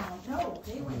 she's at home. No,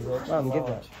 they were. Mom, give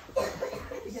that.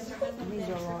 These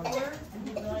are large.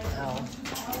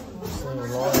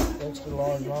 Large, extra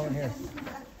large, long here.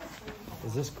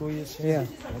 Is this cool? You see? Yeah.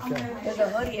 Okay. There's a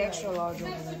hoodie extra large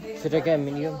over there. Should I get a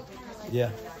medium? Yeah.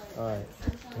 All right.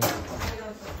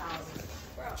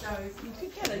 You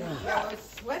could get a yellow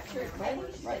sweatshirt, right?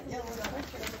 Yellow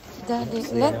sweatshirt. Daddy,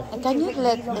 can you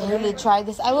let Haley try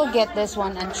this? I will get this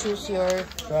one and choose your.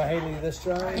 Try Haley this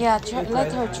try. Yeah,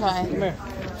 let her try. Come here.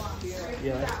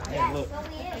 Yeah. Hey, look.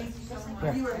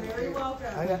 You are very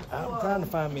welcome. I'm trying to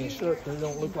find me a shirt that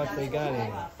don't look like they got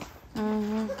any.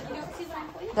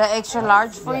 The extra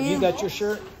large for Yeah, you? you got your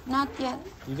shirt? Not yet.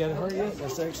 You got it hurt yet?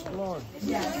 That's extra large.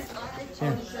 Here.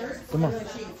 Come on.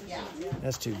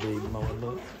 That's too big, Mama.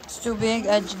 Look. It's too big.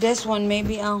 This one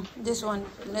maybe. This one.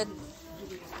 Let.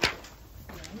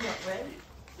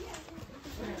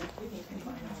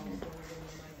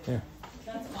 Here.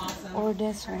 Or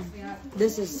this one.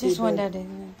 This is This too one, big. Daddy.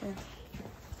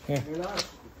 Here.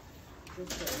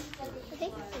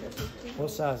 What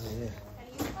size is it?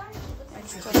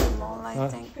 Extra small, I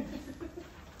think.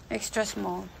 Extra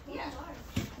small.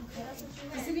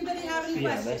 Does anybody have any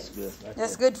Yeah, questions? that's good.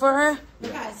 That's good for her?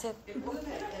 That's it.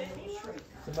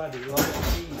 Somebody lost the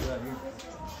keys right here.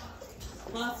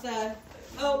 Lots of.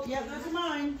 Oh, yeah, those are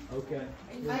mine. Okay.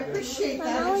 I appreciate Mom,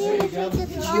 that. I want you to take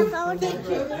this off. I want you to take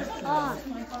this off.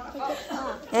 Take it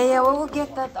off. Yeah, we will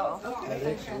get that off. That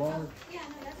extra large?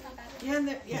 Yeah, and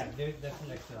they're- yeah. That's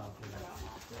an extra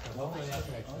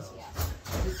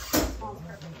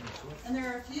And there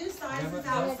are a few sizes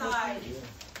outside.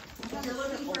 If you're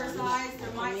looking for a size,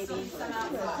 there might still be some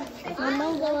outside. Mom,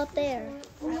 I'll go up there.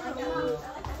 Mom,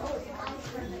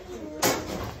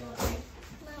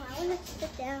 I want to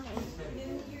sit down.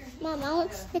 Mom, I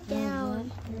want to sit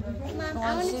down. Mom,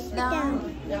 I want to sit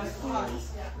down.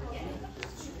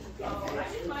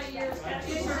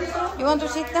 You want to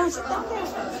sit down? Sit down there.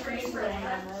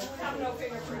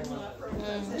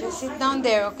 Just sit down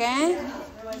there, okay?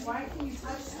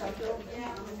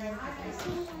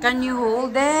 Can you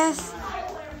hold this?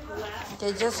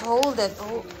 Okay, just hold it.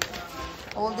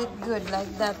 Hold it good,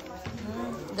 like that.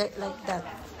 Like that.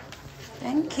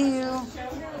 Thank you.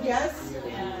 Yes?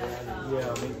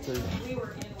 Yeah, me too.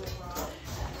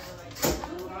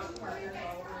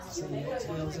 See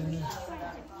XLs in there?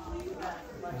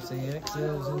 You see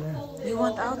XLs in there? You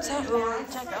want outside? We want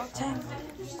to check outside.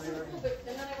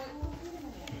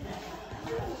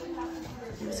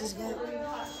 This is good.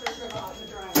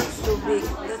 It's too big.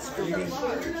 That's too big.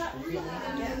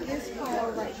 This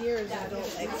color right here is adult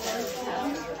XL.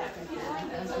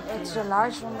 Extra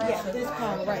large from there. Yeah, this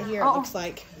color right here Oh. looks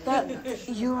like. That,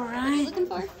 you're right. Looking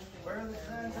for?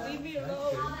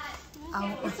 Oh,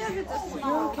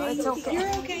 You're okay. it's okay.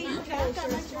 You're okay. You can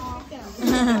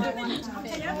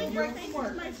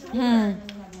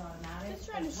Just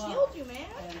trying to shield you, man.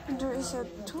 There is a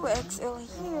 2XL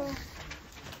here.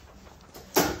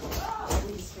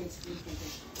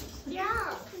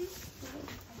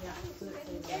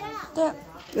 There.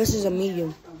 This is a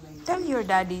medium. Tell your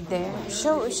daddy there.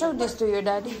 Show this to your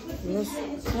daddy. This.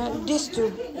 Yeah, this too.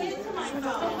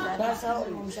 That's how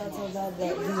Mom shall tell Dad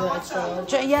that these are extra large.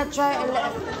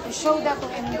 Try. Show that to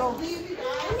him. Go.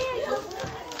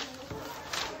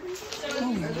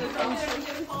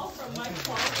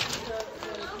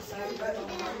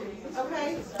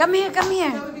 Okay. Come here.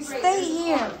 Stay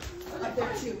here. Up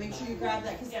there too. Make sure you grab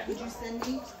that. Cause could you send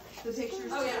me the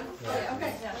pictures? Oh yeah.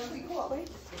 Okay. That would be cool.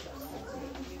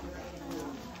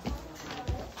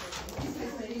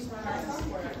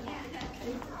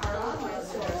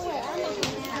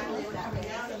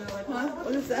 Huh?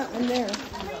 What is that one there?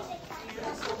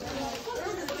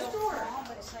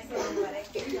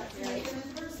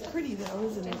 Pretty though,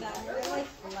 isn't it?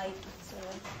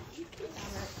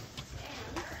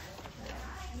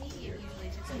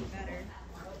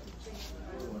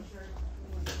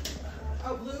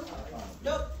 Oh, blue?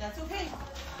 Nope, that's okay.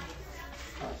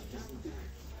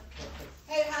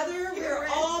 Hey, Heather, we're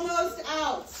almost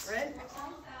out.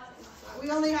 We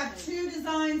only have 2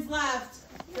 designs left.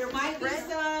 There might be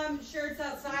some shirts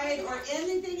outside or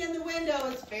anything in the window.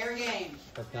 It's fair game.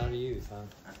 That's down to you, huh?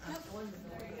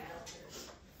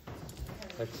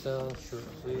 XL, short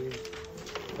sleeve,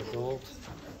 adult.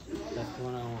 That's the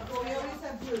one I want. Well, we always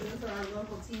have blue. Those are our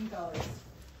local team colors.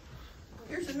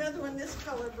 Here's another one this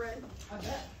color, Brett. I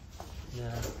bet.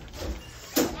 Yeah.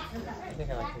 I think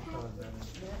I like the color better.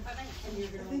 And you're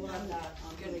going to love that.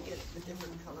 I'm going to get the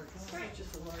different color because it's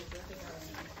just a large.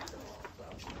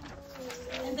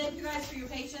 And thank you guys for your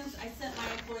patience. I sent my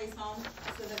employees home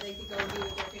so that they could go be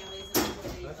with their families and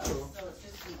enjoy the That's cool. So it's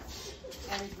just me.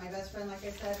 And my best friend, like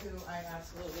I said, who I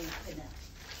absolutely connect.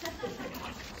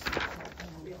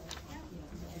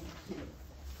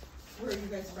 Where are you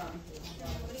guys from?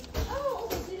 Oh,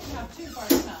 we didn't have too far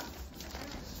to come.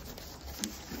 Like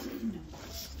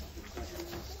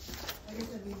I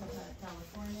said, we have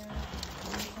California,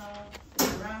 Utah,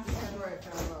 Nebraska,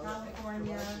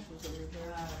 California,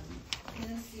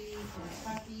 Tennessee,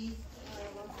 Kentucky,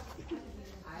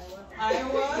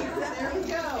 Iowa. There we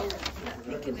go.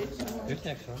 Good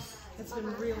next one. It's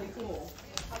been really cool.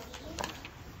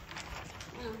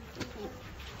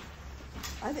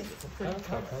 I think it's a pretty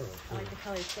color. I like the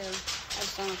color too. I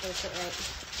just don't know if it'll fit right.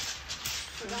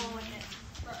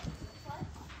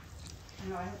 I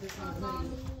know I had this on the hoodie,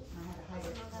 and I had to hide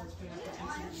it because I was trying to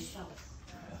answer it myself.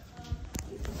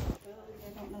 I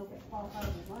don't know if it qualifies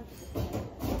as lunch.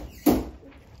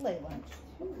 Late lunch.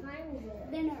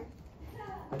 Dinner.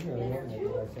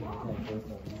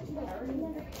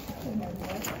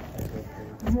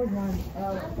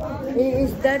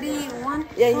 Is Daddy one?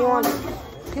 Yeah, you want.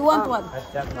 He want one.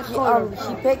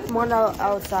 He picked one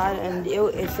outside, and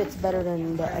it fits better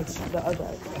than the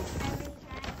other.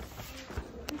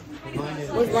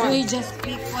 So he just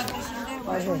pick what is in there?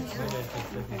 Right here.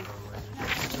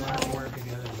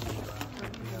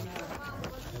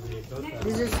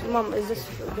 Is this, Mom, is this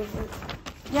different?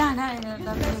 Yeah, no,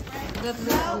 that looks good.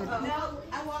 No,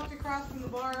 I walked across from the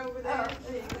bar over there.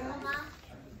 There you go.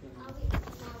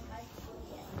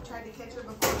 I tried to catch her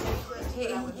before she slipped.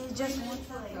 He just wants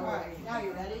All right, now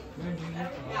you're ready.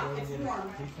 Yeah, it's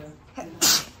warm.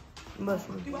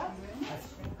 Mushroom.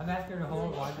 I'm after the whole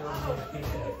wide door of the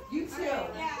pizza. You too.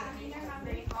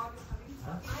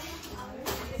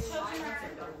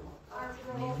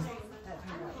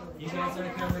 You guys want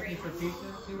to come with me for pizza?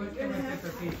 Who would come with me for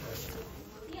pizza?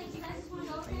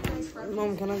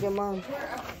 Mom, can I get mine?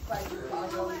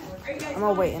 I'm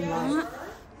gonna wait in line.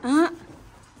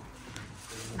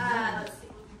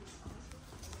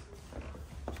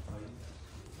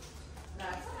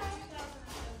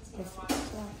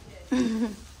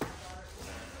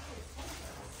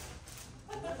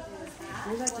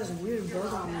 There's like this weird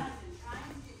bug on me.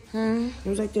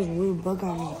 There's like this weird bug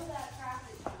on me.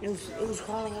 It was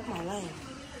crawling up my leg.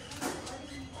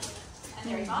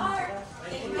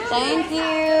 Thank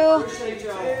you.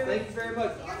 Thank you very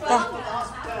much.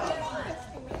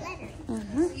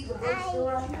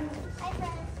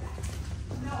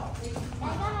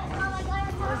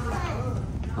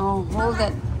 Oh, hold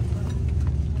it.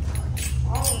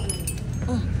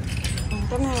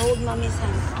 Come here, hold mommy's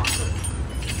hand.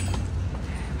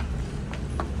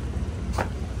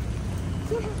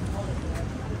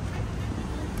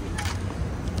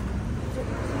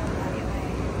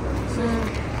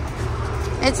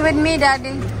 It's with me, Daddy.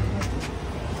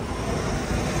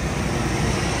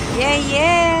 Yeah.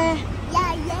 Yeah,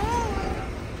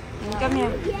 yeah. Come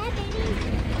here. Yeah,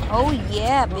 baby. Oh,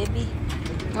 yeah, baby.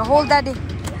 Now hold Daddy.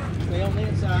 Stay on the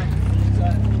inside.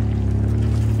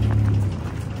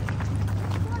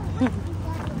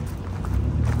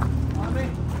 Mommy?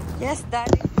 Yes,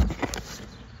 Daddy.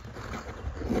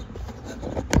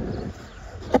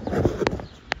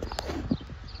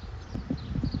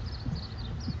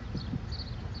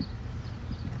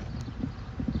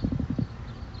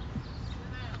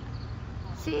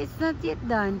 See, it's not yet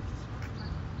done.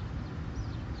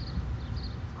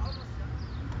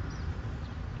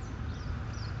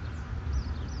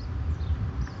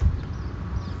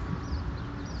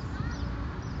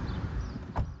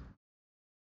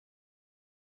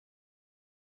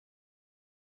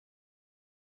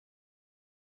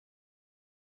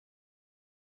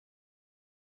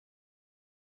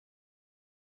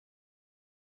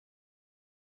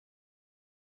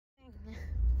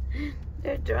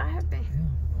 They're driving.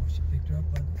 Yeah, oh, she picked her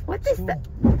up by the What is school. that?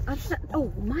 What's that?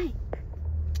 Oh, Mike.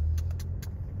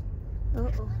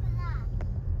 Uh-oh.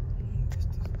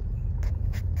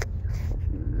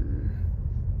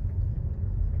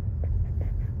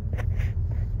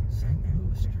 St.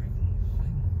 Louis Street.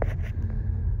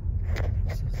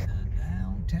 This is the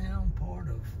downtown part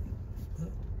of the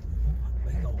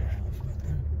big old house right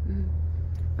there.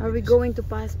 Are we going to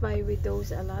pass by with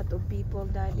those a lot of people, A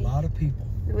Daddy? lot of people.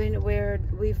 When where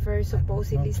we first I don't know what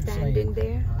supposedly you're standing saying.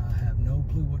 there? I have no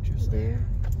clue what you're saying. There.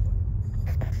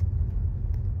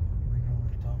 We're going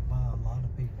to talk by a lot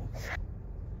of people.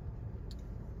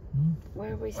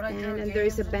 Where we What, like stand, there are and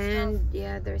there's a games and band.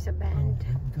 Yeah, there's a Oh, band. we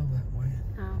can go that way.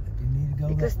 Oh. If you need to go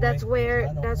Because that that's way, I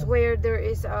don't that's know. where there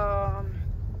is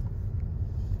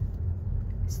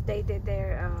stated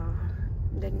there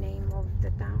the name of the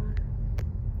town.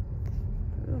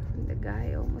 Ooh, the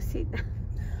guy almost hit.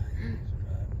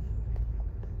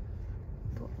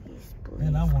 Police.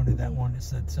 And I wanted that one that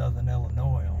said Southern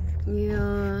Illinois on it.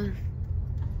 Yeah.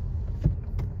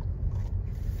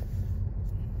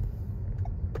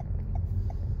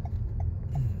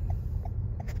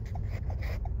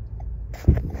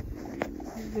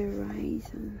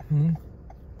 Verizon. Hmm?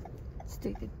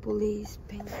 State Police,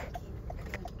 Pink.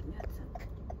 That's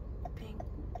a pink.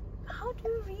 How do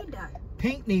you read that?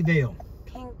 Pinkneyville.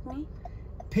 Pinkney?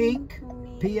 Pink.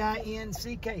 Pinkney.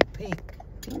 P-I-N-C-K. Pink.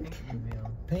 Pink.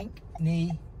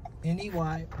 Pinkney.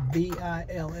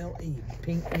 N-E-Y-V-I-L-L-E.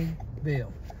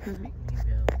 Pinkneyville.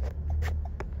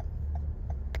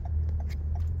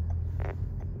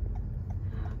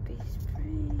 Happy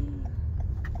spring.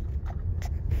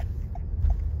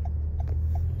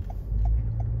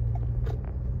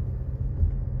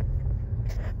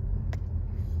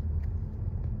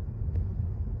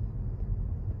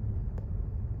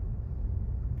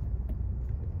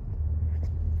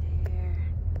 There.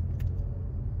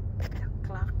 The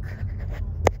clock.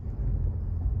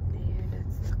 There,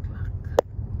 that's the clock.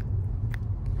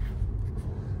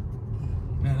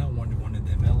 Man, I wanted one of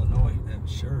them Illinois, that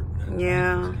shirt. That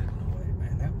Yeah. was giving away.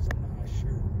 Man, that was a nice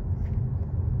shirt.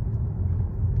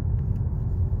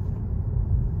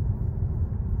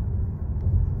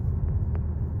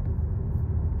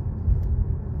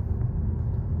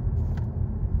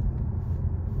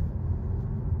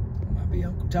 Might be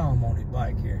Uncle Tom on his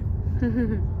bike here.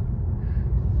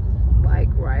 Bike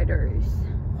riders.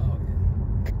 Oh,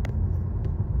 yeah.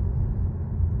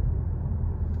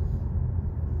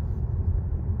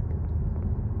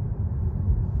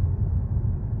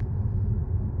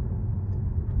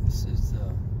 This is, I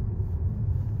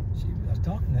was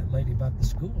talking to that lady about the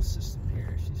school system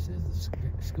here. She says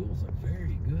the schools are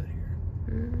very good here.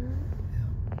 Mm-hmm.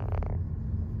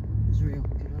 Israel,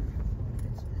 get on your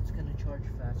phone. It's gonna charge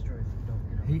faster if you don't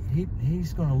get on.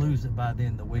 He's going to lose it by the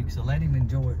end of the week, so let him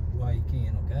enjoy it while he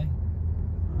can, okay?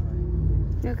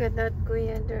 Look at that,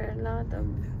 Kuya. There are a lot of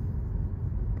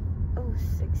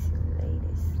sexy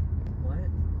ladies. What?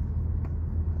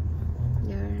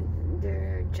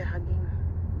 They're jogging,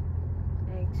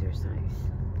 exercise.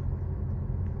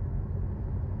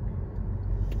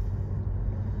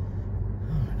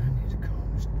 Oh, and I need to call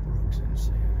Mr. Brooks and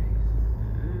see how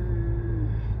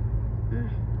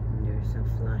There's a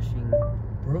flashing.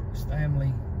 Brooks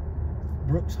family,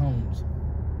 Brooks Homes.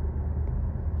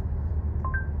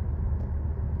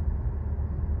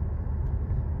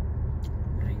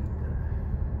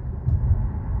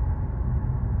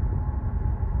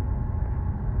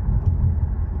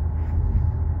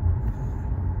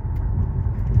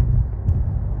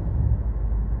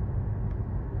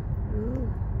 Ooh,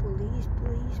 police.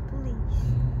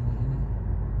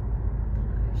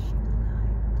 Flashing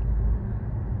light.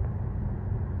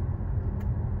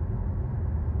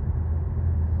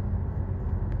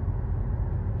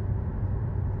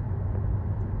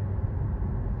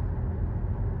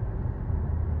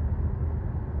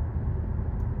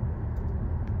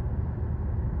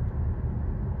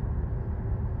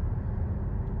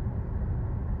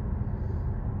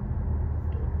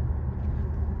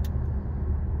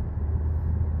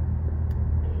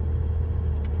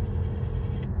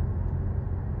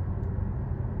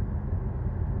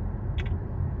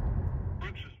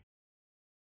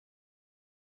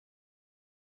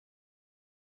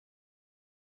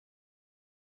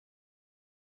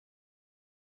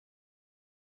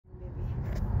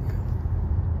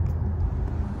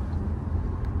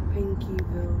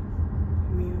 Pinkneyville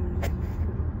community.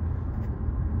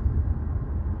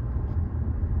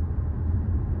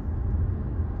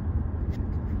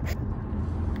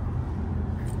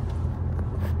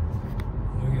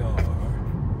 We are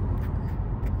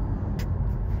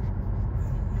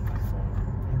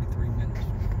 43 minutes.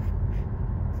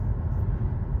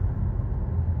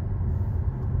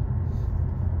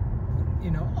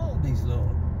 You know, all these little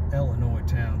Illinois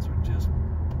towns are just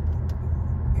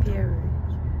Very.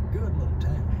 good little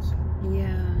towns.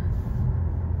 Yeah.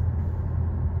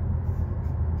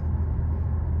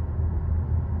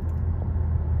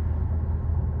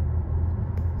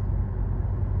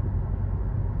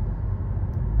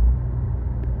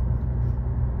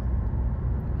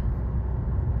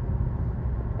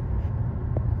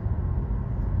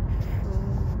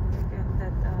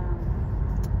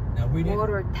 Now we didn't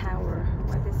Water tower.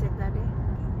 What is it, Daddy?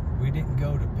 we didn't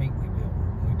go to Pinkneyville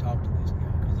when we talked to this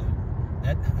guy because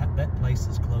that place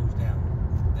is closed down.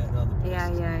 That other place Yeah.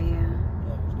 is closed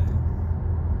down.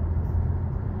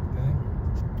 Okay.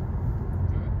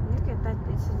 Look at that.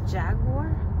 It's a Jaguar.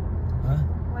 Huh?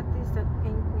 What is that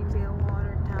Pinkneyville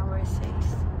water tower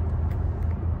says?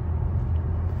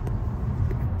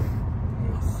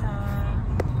 It's a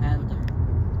Panther.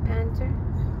 panther.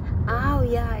 Oh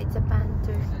yeah, it's a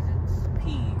panther. It's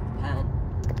Pinkneyville Panther.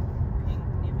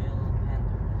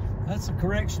 That's a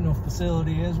correctional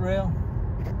facility, Israel.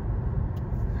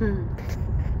 You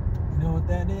know what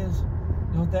that is?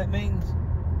 You know what that means?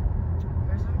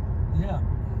 Yeah.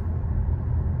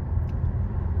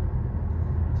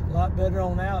 It's a lot better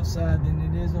on the outside than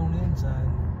it is on the inside.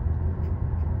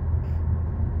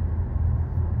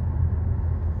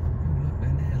 Ooh, look,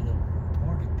 man, they had a little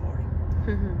party. Party.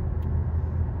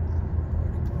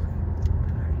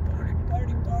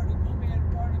 Mommy had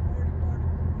a party.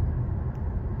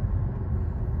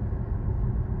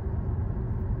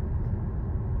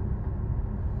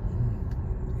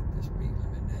 Get this speed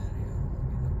limit down here. I don't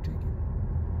get no ticket.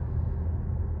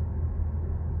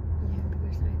 Yeah,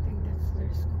 because I think that's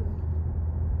their school.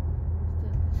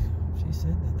 She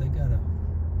said that they got a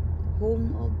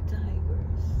Home of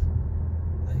Tigers.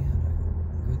 they had a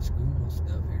good school and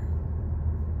stuff here.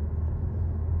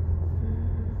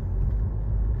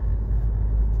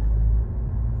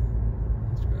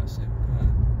 That's where I said what kind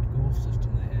of school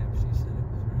system they have. She said it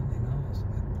was really nice,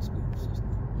 that school system.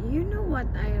 You know what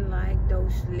I like?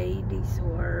 Those ladies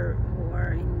who are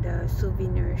in the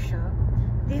souvenir shop.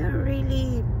 They are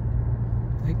really,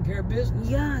 Taking care of business.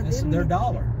 yeah, That's they their really,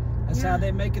 dollar. That's how Yeah.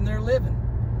 they're making their living.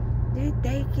 they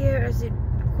take care as it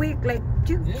quick, like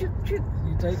chook, Yeah. chook, chook.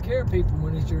 You take care of people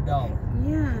when it's your dollar.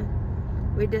 Yeah,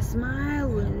 with a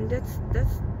smile, and that's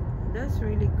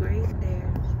really great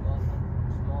there.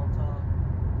 Small talk.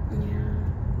 Yeah.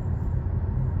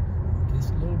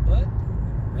 Kiss a little butt,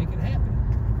 make it happen.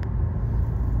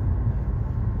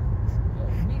 Well,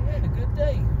 we had a good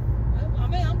day. I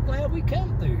mean, I'm glad we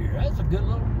come through here. That's a good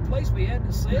little place we had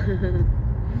to sit.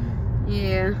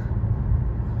 Yeah.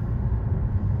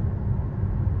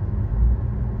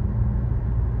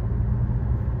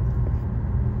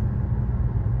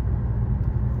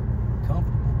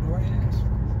 Comfortable grass.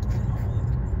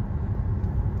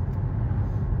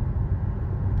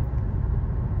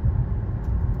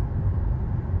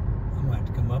 I'm gonna have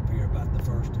to come up here about the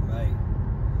 1st of May.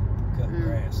 Cut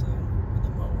grass though with a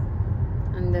mower.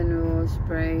 And then we'll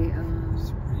spray. Yeah. I'm gonna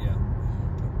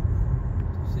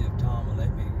see if Tom will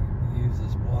let me use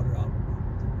this water.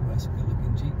 That's a good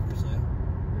looking Jeep for sale.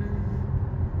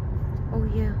 Oh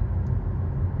yeah.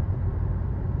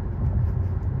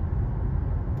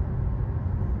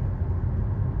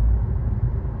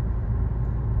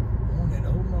 Wanted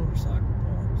old motorcycle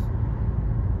parts.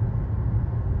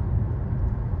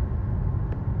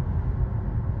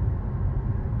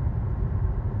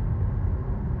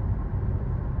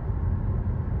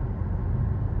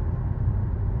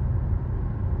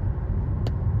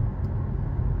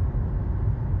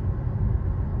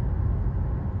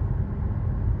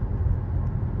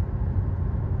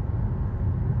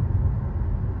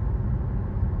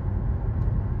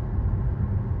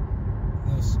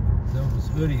 Those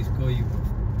hoodies go you for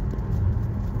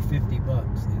 $50. Did you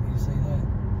see that?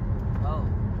 Oh,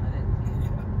 I didn't see it.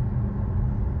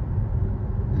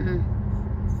 Yeah. Mm.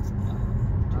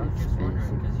 I was just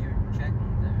wondering because you're checking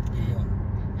there. Yeah.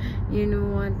 You know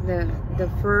what? The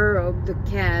fur of the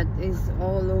cat is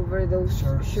all over those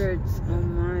shirts. Oh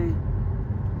my.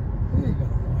 You're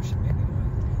gonna wash them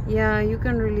anyway. Yeah, you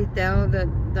can really tell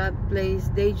that place,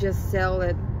 they just sell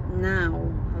it now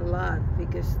a lot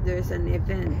because there's an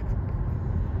event.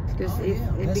 Because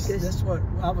that's what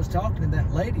I was talking to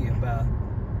that lady about.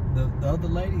 The other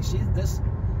lady,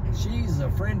 she's a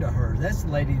friend of hers. That's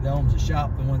the lady that owns the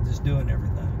shop, the one that's doing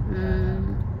everything.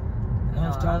 Mm. And I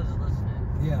was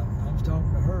listening. Yeah, I was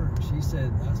talking to her. She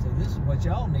said, I said, this is what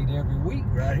y'all need every week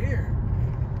right here.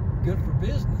 Good for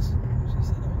business. She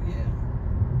said, oh yeah.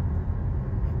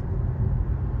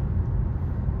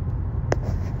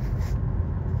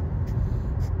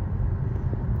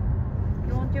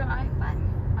 You want your iPad?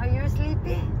 Are you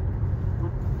sleepy?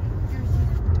 You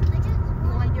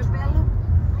want your pillow?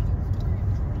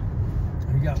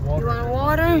 You got water. You want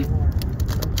water? We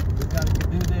gotta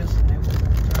do this and then we're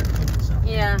gonna try to cook something.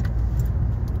 Yeah.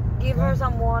 Give her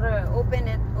some water. Open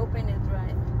it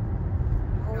right.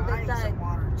 Hold it tight.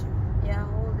 Yeah,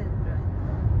 hold it right.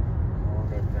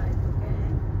 Hold it right, okay?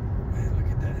 Man, look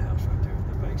at that house right there with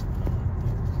the basement.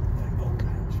 That old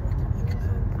house right there. Look at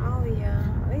that. Oh yeah.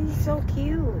 Oh, he's so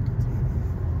cute.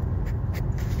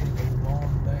 Big old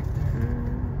lawn back there.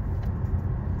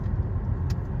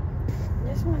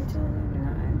 This one too.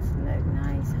 It's like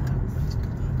nice house. It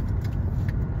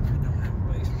don't have a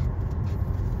basement.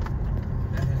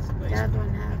 That has a basement. That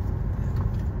one has.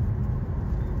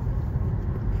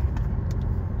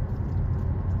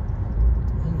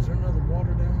 Oh, is there another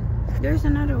water down there? There's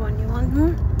another one. You want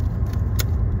more?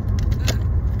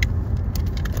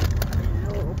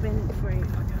 I'll open it for you.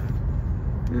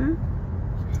 Hmm?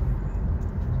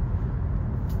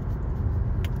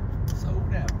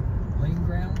 Sold out. Lean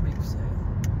ground beef sale.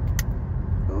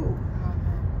 Oh.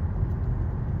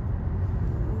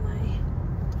 My.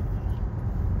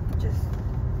 Just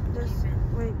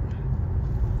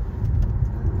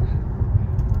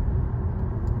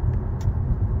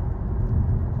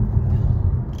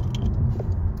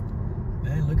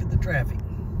traffic.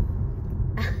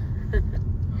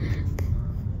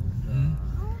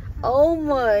 Oh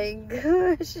my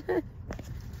gosh.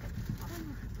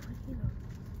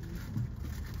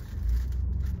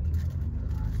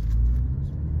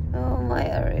 Oh my,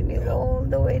 I already all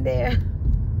the way there.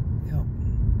 Yep.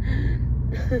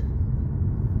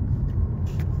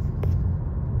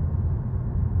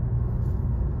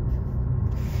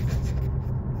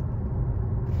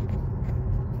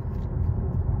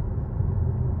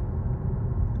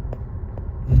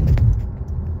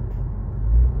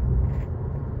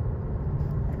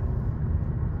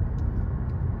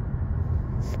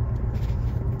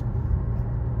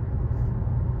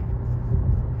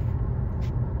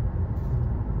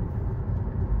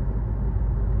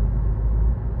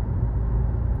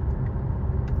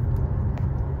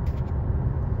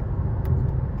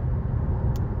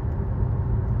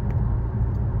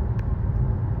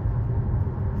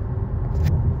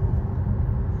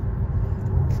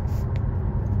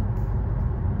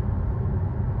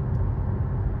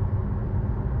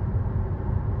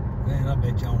 Man, I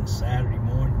bet you on a Saturday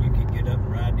morning you could get up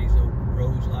and ride these old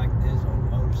roads like this on a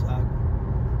motorcycle.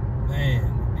 Man,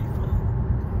 it'd be fun.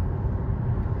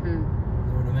 You know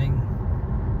what I mean?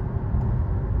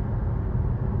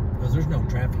 Because there's no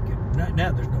traffic. Right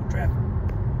now there's no traffic.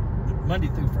 Monday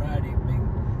through Friday, being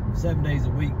 7 days a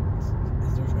week,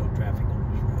 there's no traffic on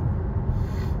this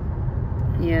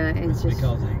road. Yeah, it's just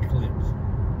because of Eclipse.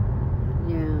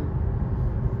 Yeah.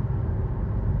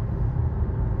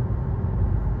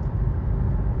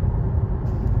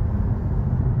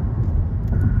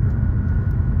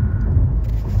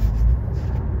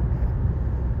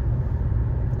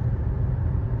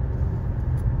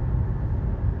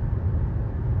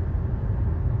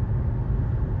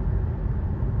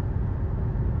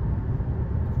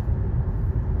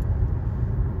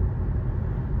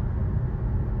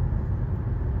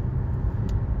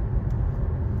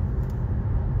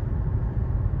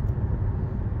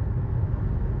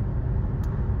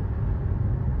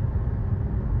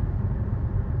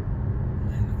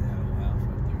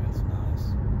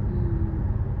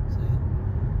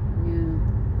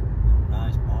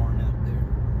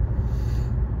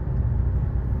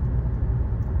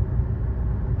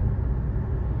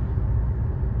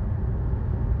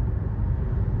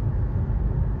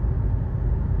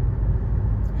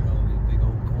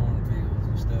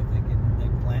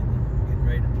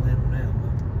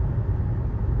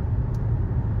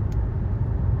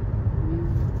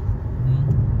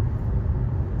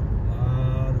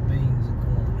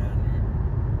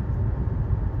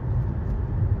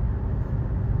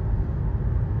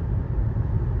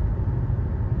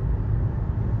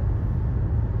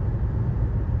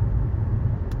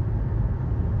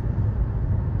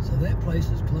 That place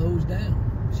is closed down.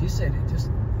 She said it just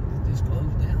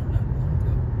closed down not long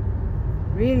ago.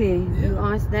 Really? Yeah. You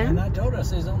asked them? And I told her, I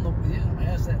says I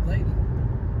asked that lady.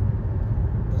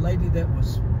 The lady that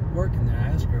was working there, I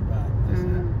asked her about it. I said,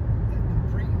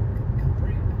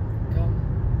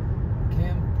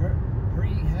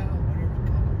 whatever it's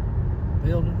called,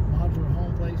 building, modular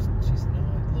home place. She said, no,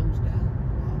 it closed down a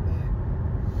while back.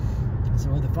 I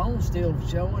said, well, the phone's still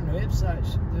showing, the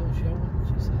website's still showing.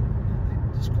 She said,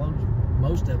 just closed.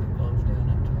 Most of it closed down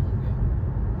not too long ago.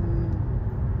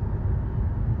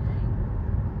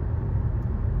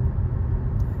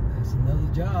 That's another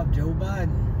job, Joe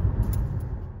Biden.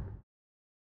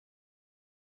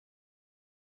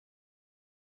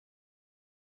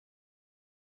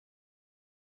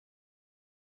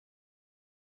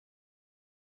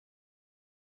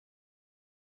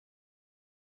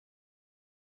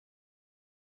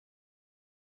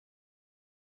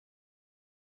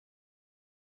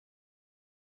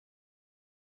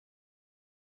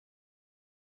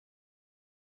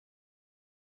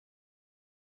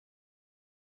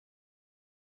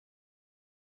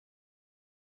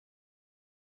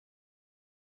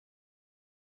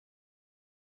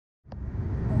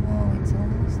 It's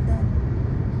almost done.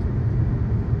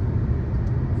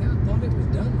 Yeah, I thought it was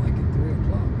done like at 3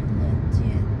 o'clock. Not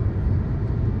yet.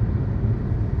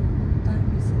 Time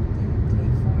is at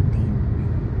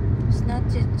 3:14. It's not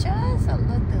just a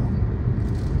little.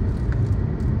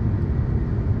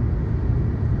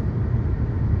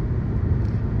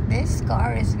 This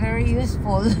car is very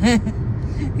useful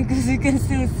because you can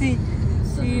still see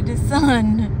the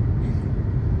sun.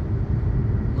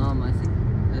 Mom, I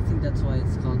think that's why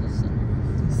it's called a sunroof.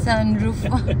 Sunroof.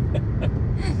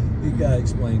 You gotta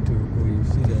explain to her, Corey.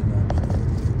 She doesn't understand.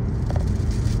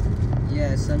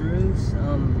 Yeah, sunroofs,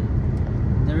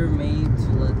 they're made to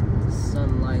let the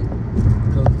sunlight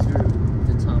go through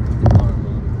the top of the car,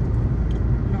 Mom.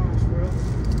 No, it's real.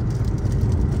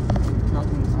 I'm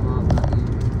talking to Mom.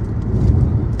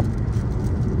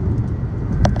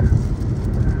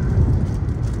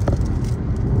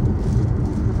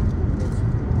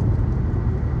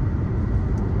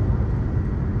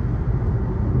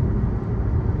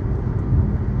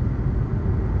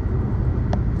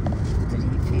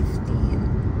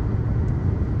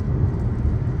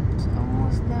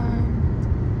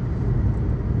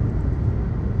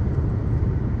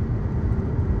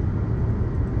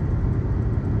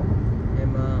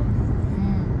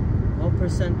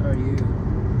 percent are you?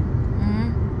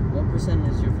 What percent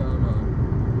is your phone on?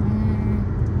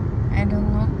 I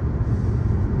don't know.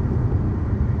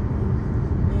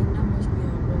 Man, that must be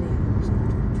on really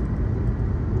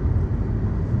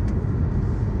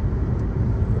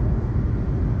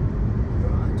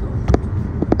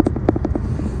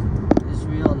It's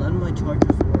real. None of my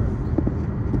chargers work.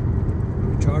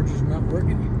 Your charger's not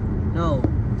working? No,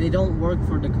 they don't work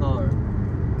for the car.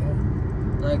 Oh.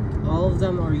 Like all of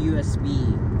them are USB,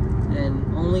 and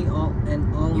all You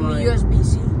my mean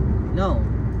USB-C? No,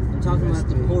 I'm talking about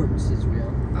the USB. ports,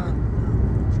 Israel.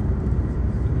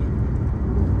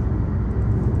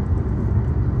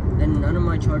 And none of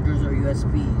my chargers are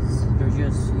USBs. They're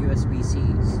just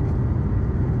USB-Cs.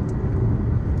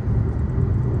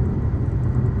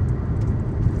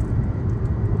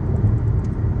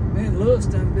 Man, Lewis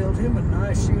done built him a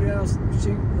nice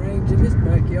shooting range in his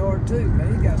backyard too.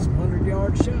 Man, he got some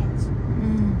 100-yard shots.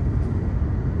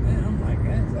 Man, I'm like,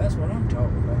 that's what I'm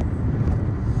talking about.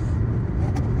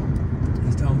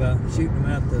 He's talking about shooting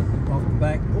them out off the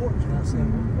back porch, and I said,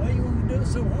 well, why you want to do it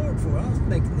so hard for? I was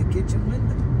making the kitchen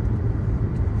window.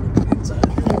 Inside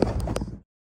your house.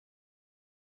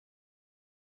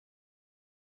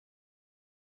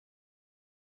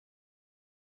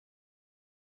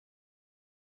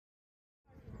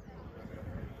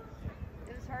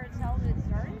 It was hard to tell that it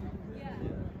started? Yeah.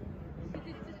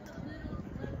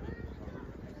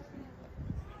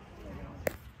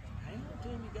 Hang on to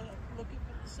him, you gotta look up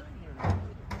at the sun here.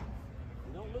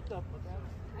 You don't look up with that.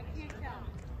 I can't tell.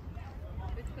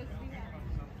 It's supposed to be that.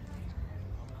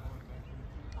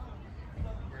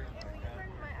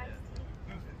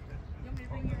 You want me to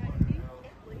bring your iced tea?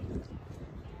 Please.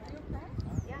 Are you okay?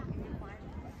 Yeah, I'm fine.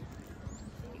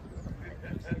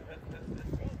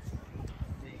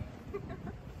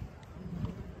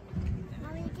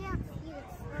 Mommy, you can't see it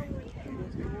slowly.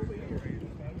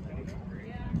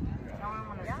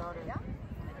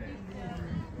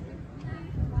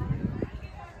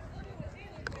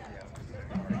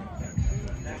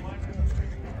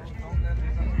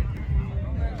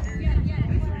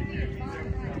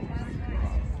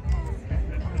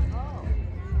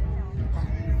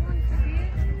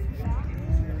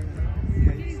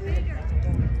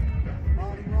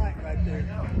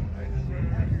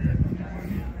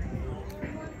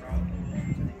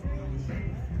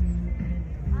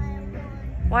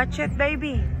 Watch it,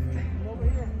 baby.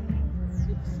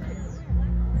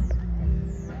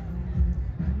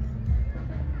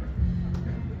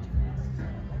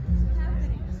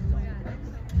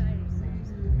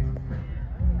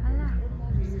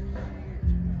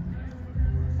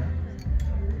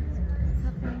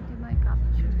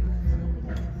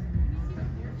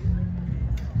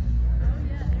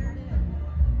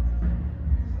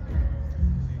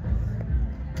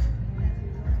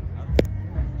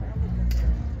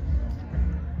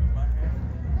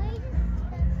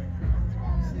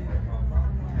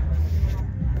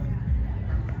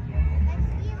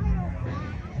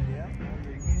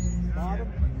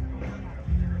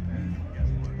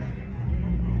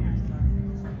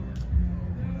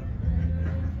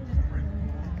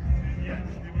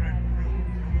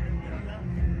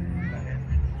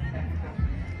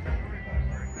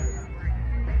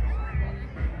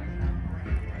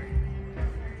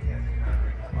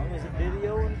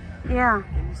 Yeah.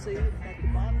 Can you see it at the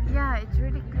bottom? Yeah, it's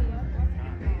really clear.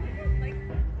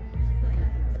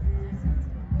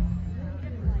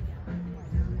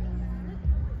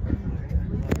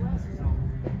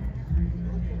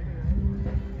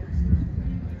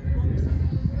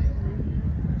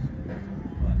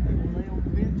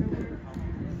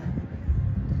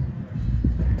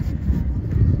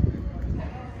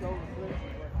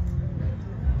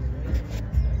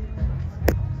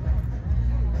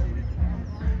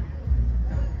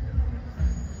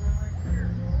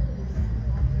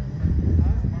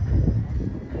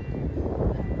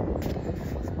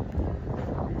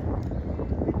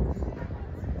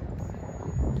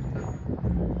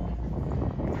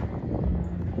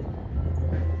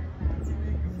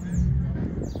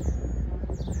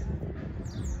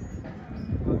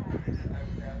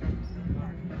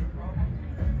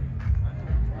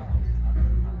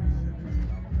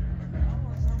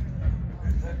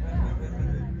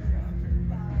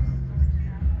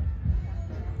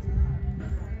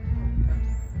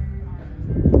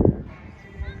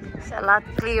 It's a lot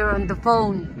clearer on the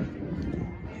phone.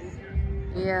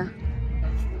 Yeah.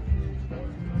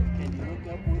 Can you look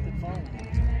up with the phone?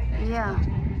 Yeah.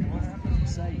 What happens to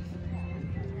safe?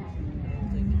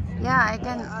 Yeah, I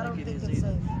can. I don't think it's safe. I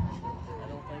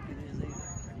don't think it is either.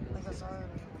 Like I saw it.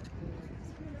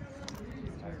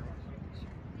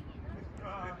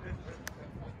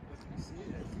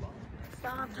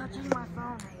 touching my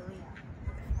phone,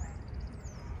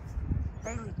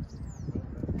 Haley. Haley.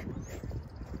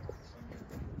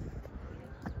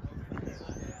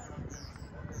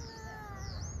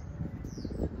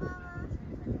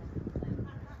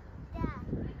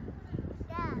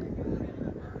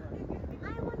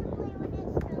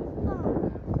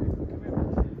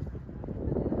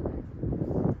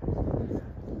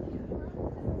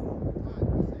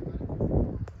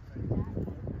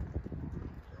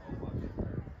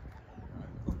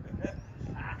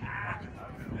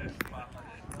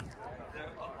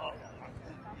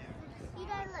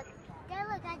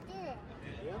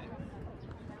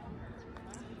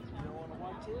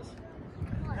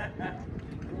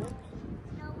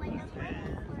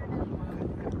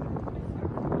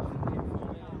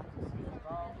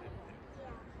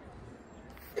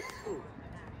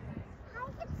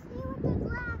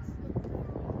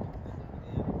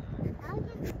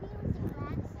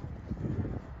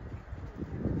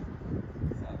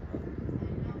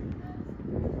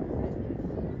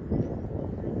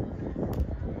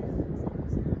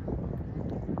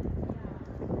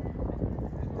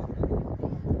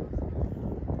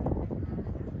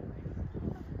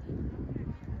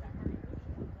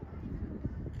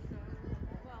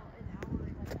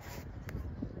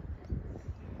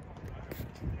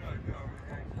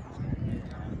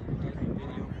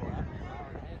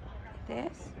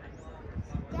 This?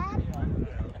 Dad, I want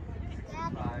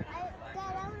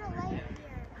to light here.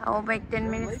 I'll make 10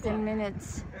 minutes, 10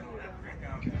 minutes.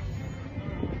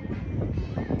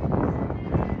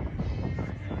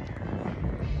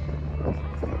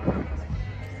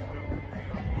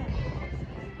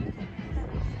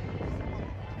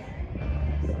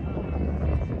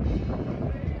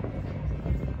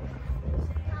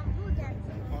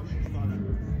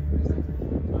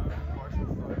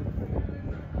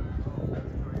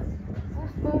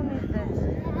 Whose phone is that?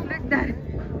 Look that.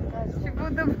 She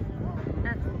put the...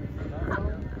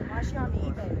 Why is she on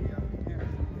eBay?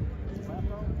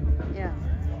 Yeah.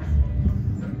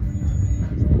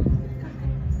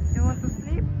 You want to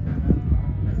sleep?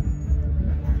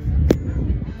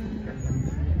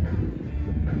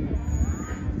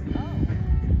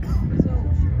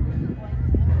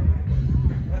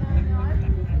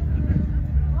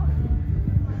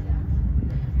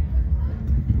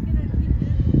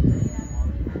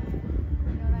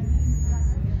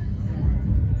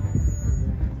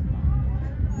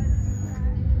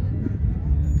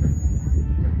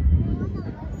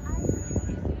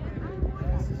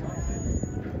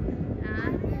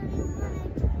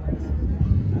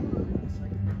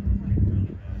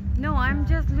 No, I'm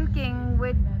just looking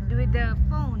with the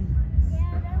phone.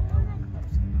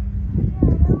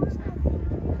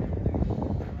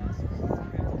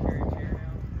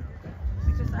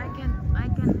 Because I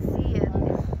can see it.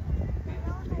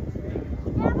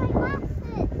 Dad, my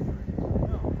glasses.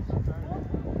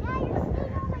 Dad, you're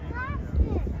seeing all my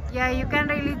glasses. Yeah, you can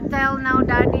really tell now,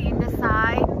 Daddy, in the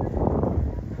side.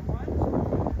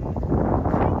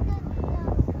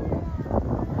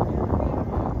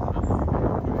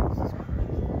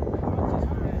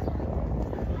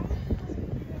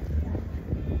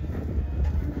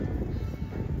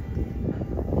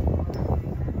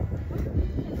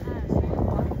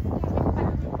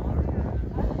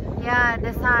 Yeah,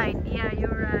 the side. Yeah, you're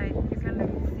right. You can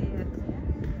really see it.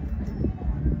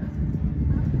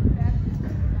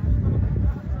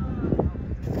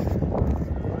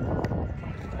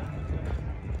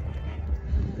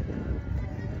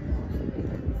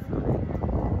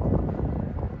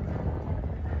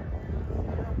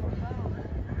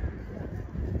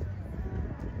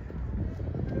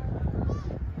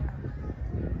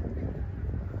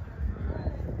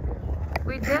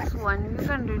 With this one, you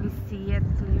can really see it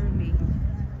clearly.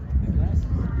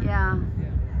 Yeah.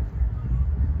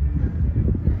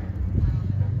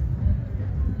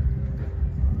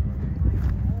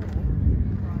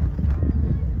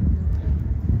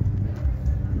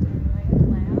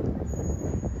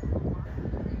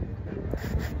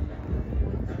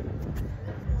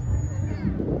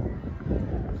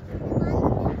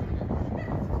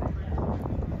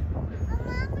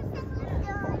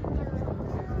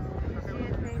 See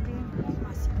it, baby?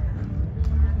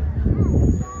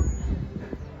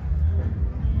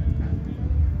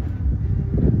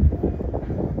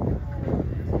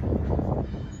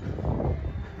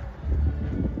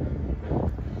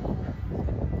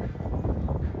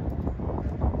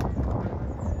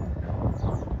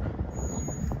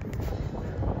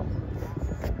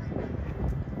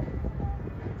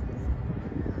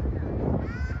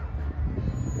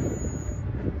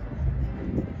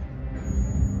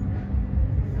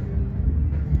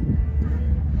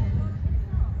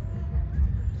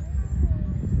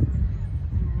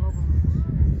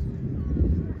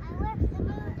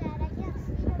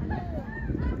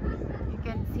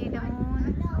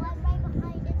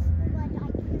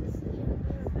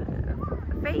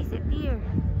 place it here.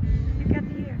 Look at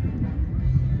here.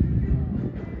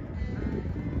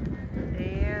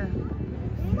 There.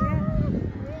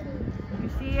 You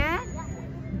see it?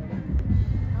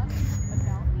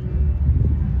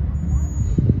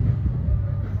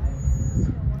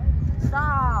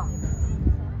 Stop.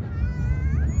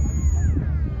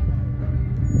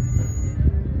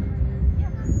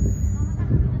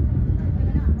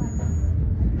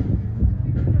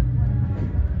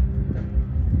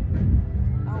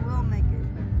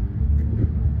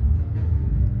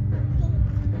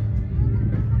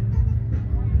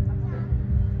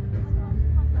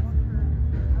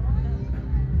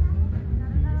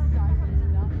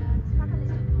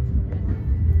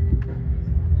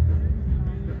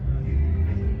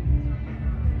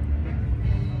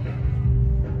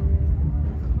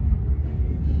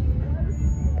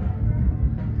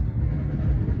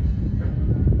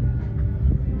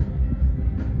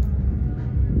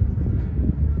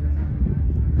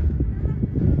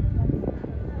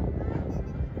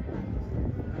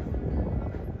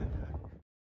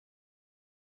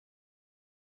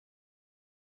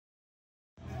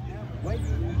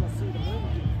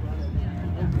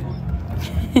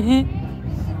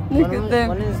 Look at them.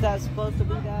 When is that supposed to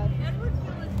be, Dad?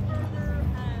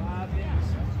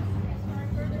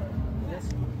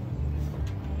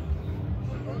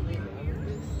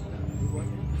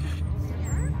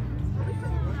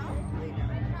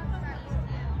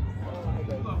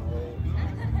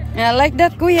 I like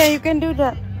that, Kuya. You can do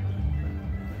that.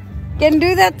 Can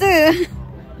do that too.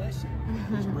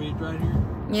 This bridge right here.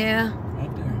 Yeah.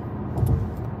 Right there.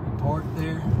 Parked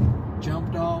there.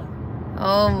 Jumped off.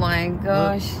 Oh my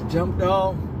gosh. Look, jumped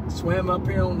off. Swam up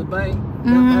here on the bank.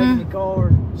 Got back in the car.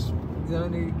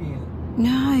 Done it again.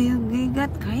 No, you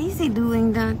got crazy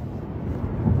doing that.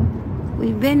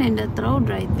 We've been in that road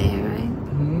right there, right?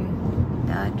 Mm-hmm.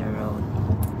 The other road.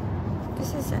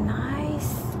 This is a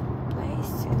nice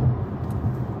place too.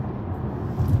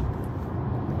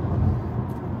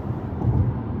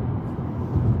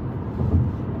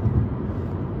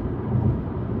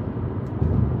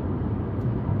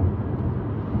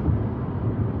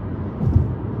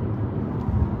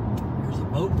 There's a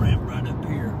boat ramp right up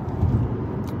here.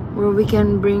 Where we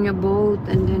can bring a boat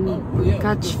and then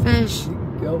catch fish.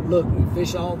 Go look, we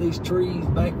fish all these trees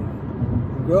back.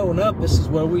 Growing up, this is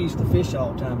where we used to fish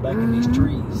all the time, back in these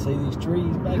trees. See these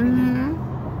trees back in there?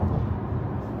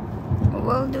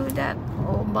 We'll do that.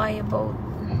 We'll buy a boat,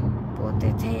 put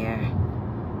it here,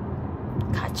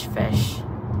 catch fish.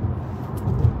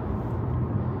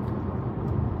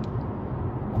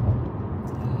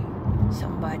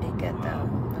 Somebody get the,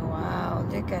 wow,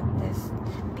 look at this.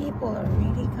 People are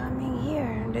really coming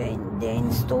here. They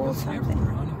install something.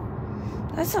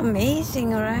 That's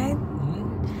amazing, right?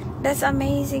 That's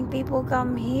amazing. People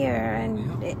come here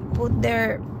and they put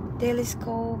their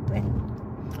telescope and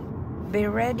be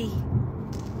ready.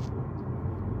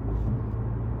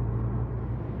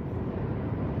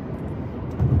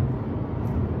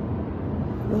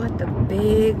 What a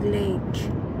big lake.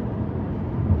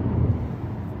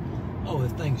 Oh,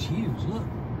 this thing's huge. Look.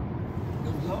 It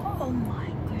goes up. Oh my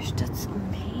gosh, that's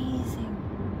amazing.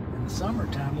 In the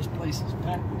summertime, this place is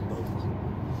packed with boats.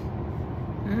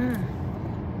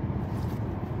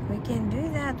 We can do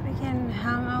that. We can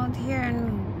hang out here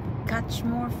and catch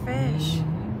more fish.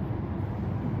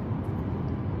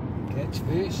 Catch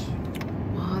fish.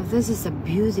 Wow, this is a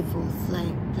beautiful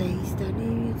place,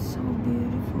 Daddy. It's so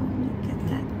beautiful. Look at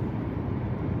that.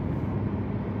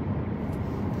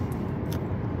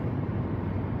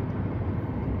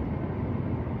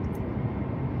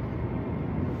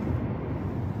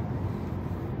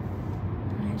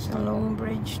 There's a long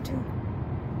bridge too.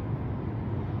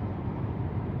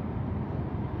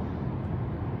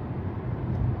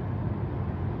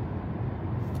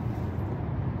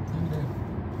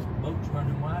 Boat's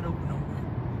running wide open over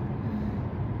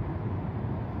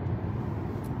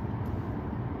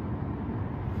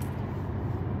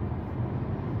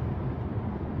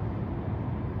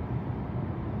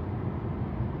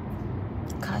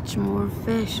there. Catch more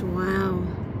fish. Wow.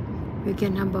 We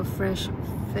can have a fresh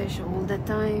fish all the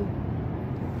time.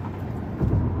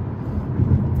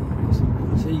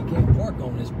 See, you can't park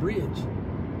on this bridge.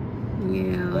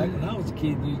 Yeah. Back when I was a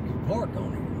kid, you could park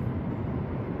on it.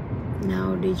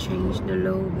 Now they changed the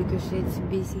law because it's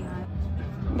busy.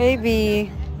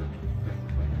 Baby.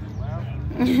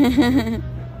 You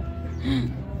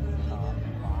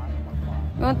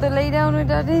want to lay down with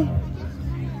Daddy?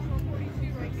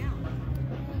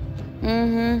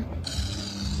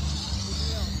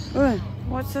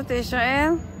 What's it,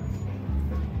 Israel?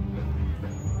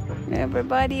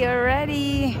 Everybody are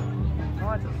ready.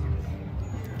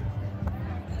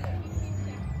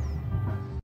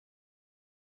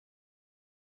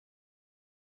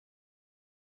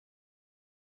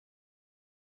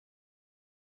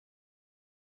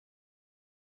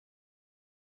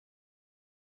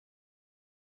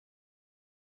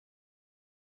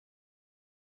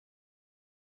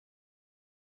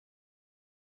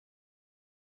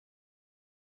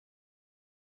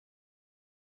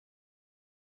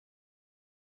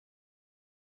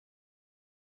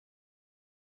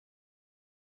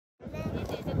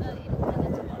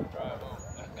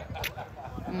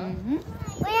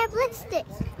 We have lipstick.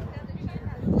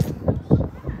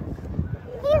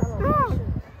 Here's red.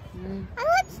 My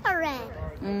lips are red.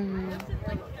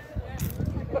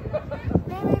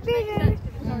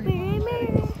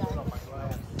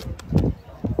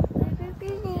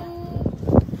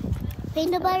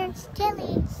 Peanut butter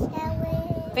jelly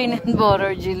sandwich. Peanut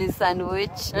butter jelly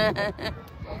sandwich.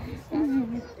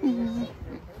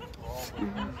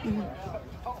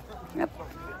 Yep.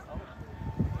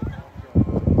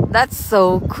 That's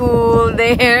so cool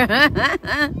there.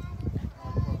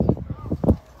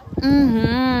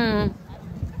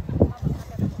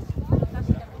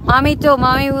 Mommy too.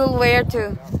 Mommy will wear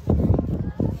too.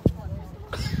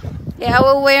 Yeah, I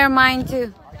will wear mine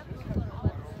too.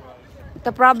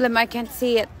 The problem, I can't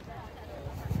see it.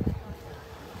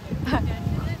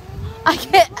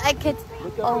 I can't. Look up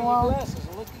with your glasses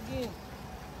and look again.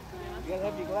 You gotta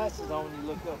have your glasses on when you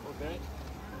look up, okay?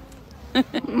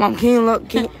 Mom, can you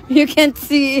look? You can't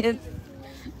see it.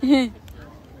 Can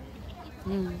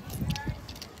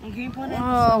you point it?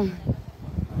 Oh,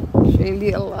 it's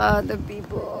really a lot of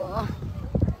people.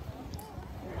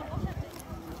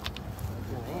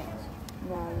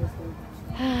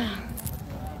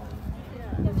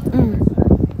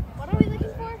 What are we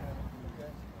looking for?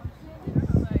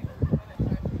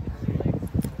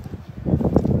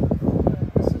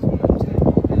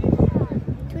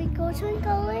 Twinkle,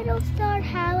 twinkle, little star,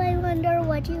 how I wonder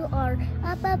what you are.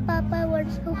 Up, up, up, I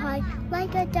went so high,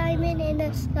 like a diamond in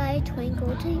the sky.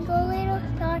 Twinkle, twinkle, little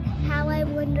star, how I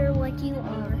wonder what you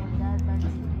are.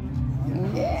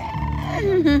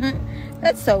 Yeah.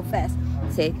 That's so fast.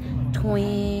 Say,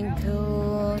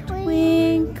 twinkle,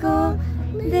 twinkle,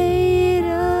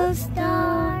 little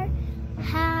star,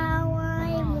 how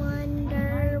I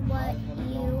wonder what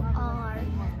you are.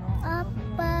 Up,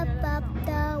 up, up,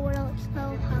 the world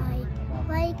so high,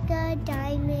 like a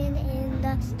diamond in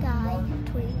the sky.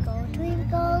 Twinkle,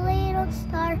 twinkle, little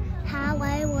star, how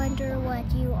I wonder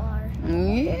what you are.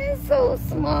 You're so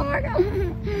smart.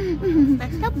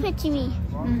 Stop pinching me.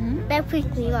 That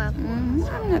picked me up.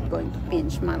 I'm not going to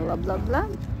pinch my blah blah blah.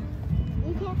 You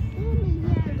can't see me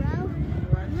here, bro.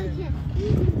 You can't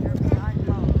see me. I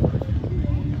know it.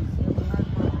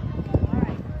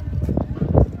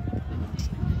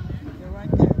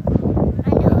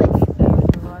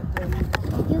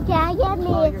 You can't get me.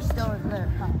 Oh, you're still in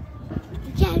there.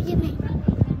 You can't get me.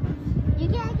 You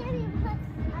can't get me.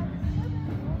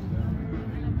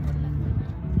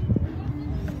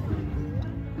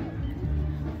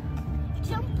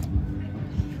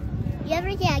 You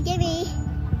ever can't get me.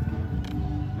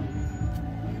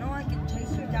 You know I can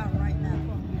chase you down right now.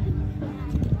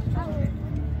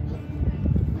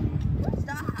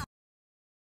 Stop.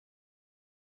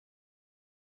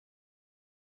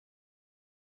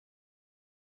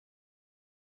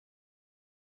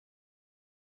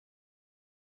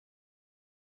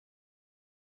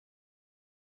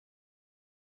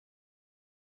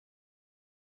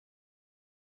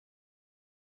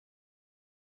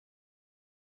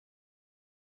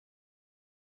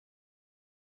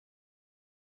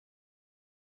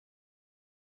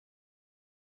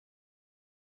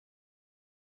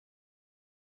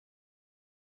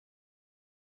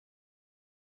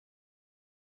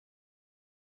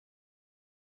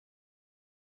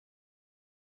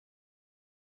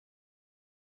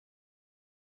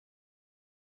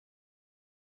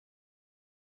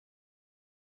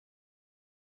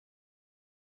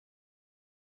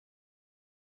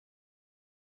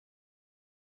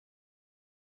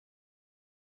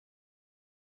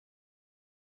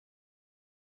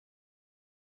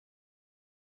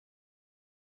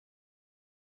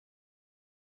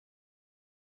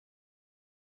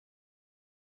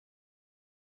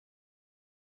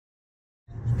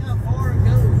 How far it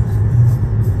goes.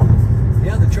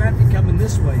 Yeah, the traffic coming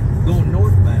this way, going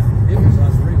northbound, it was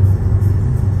unreal.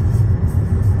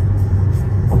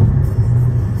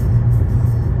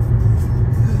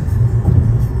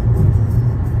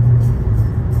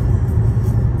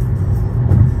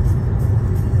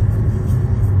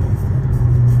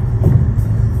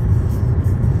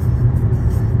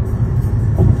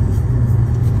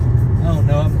 I don't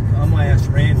know, I'm gonna ask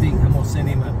Randy, I'm gonna send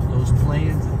him those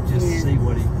plans and just see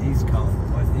what he's calling,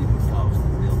 what he would cost to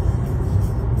build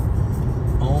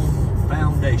on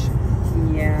foundation.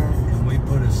 Yeah. And we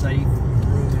put a safe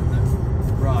room in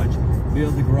the garage.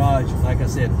 Build the garage, like I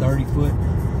said, 30 foot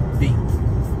deep.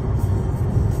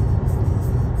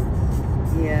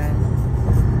 Yeah.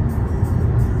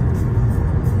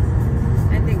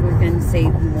 I think we can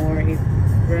save more if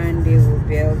Randy will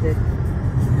build it.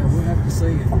 Yeah, we'll have to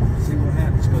see what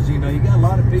happens, because you know you got a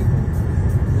lot of people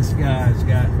this guy's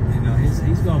got, you know, he's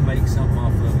gonna make something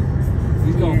off of it.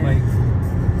 He's gonna make,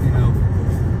 you know,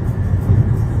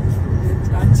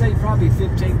 I'd say probably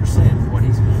 15% of what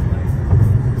he's gonna make,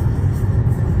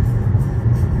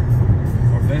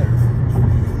 or better.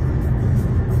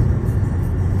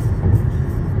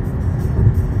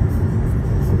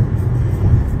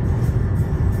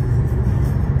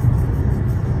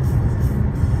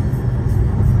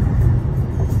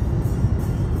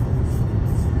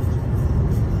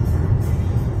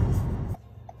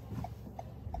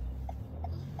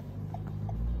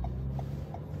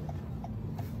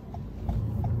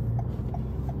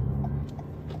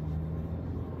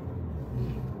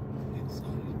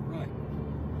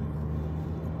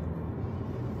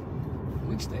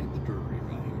 We stay at the brewery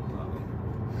right here,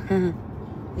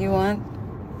 probably. You want?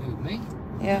 Who, me?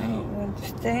 Yeah, No. you want to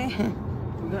stay?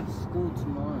 We got school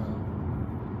tomorrow.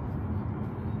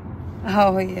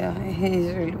 Oh yeah,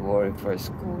 he's really worried for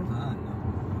school. I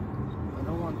know. I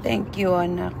don't want Thank you,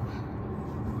 anak.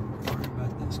 Worry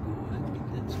about that school. I have to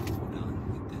get that school done.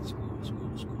 Get that school. That's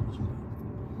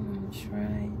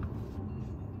right.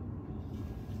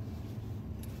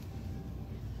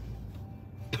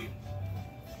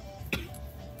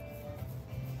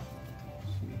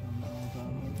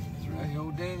 That's right.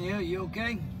 Old Danielle, you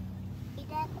okay?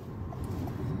 Oh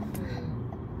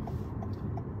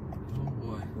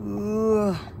boy.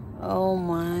 Ooh, oh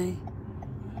my.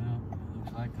 Well,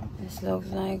 looks like This looks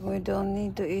like we don't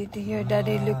need to eat here,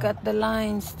 Daddy. Look at the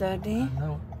lines, Daddy. I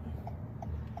know.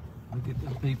 Look at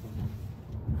those people.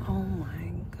 Oh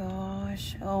my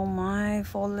gosh. Oh my,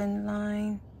 fallen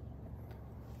line.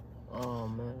 Oh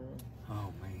man.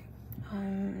 Oh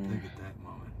man. Look at that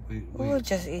moment. We'll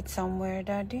just eat somewhere,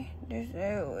 Daddy.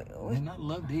 And I'd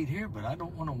love to eat here, but I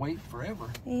don't want to wait forever.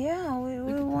 Yeah, we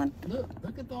want.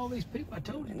 Look at all these people. I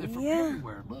told you they're from Yeah.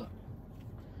 everywhere. Look.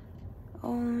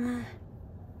 Oh my.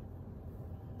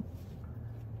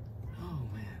 Oh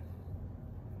man.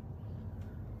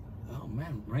 Oh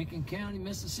man, Rankin County,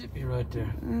 Mississippi, right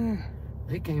there.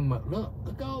 They came up. Look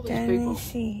at all these people.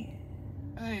 Tennessee.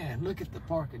 Man, look at the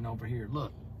parking over here.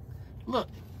 Look.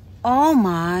 Oh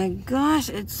my gosh,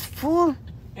 it's full.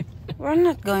 We're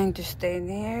not going to stay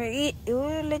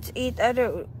there. Let's eat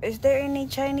other. Is there any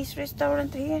Chinese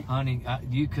restaurant here? Honey,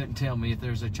 you couldn't tell me if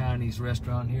there's a Chinese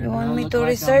restaurant here. You Do I want me look to like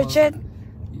research it?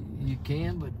 You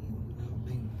can, but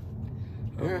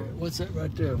what's that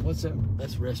right there? What's that?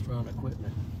 That's restaurant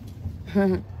equipment.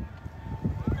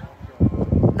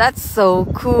 That's so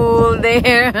cool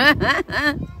there.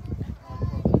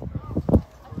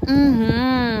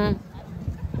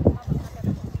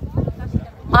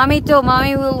 Mommy too.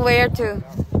 Mommy will wear too.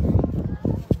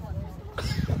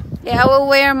 Yeah, I will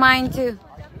wear mine too.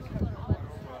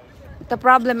 The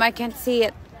problem, I can't see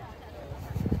it.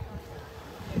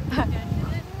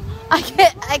 I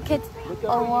can't. Look up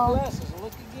Oh, with wow. your glasses and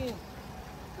look again.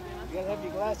 You gotta have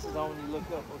your glasses on when you look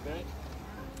up,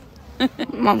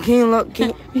 okay? Mom, can you look?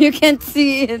 You can't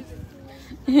see it.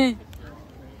 Can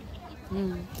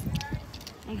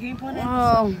you put it?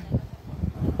 Oh,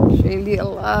 it's really a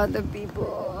lot of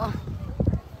people.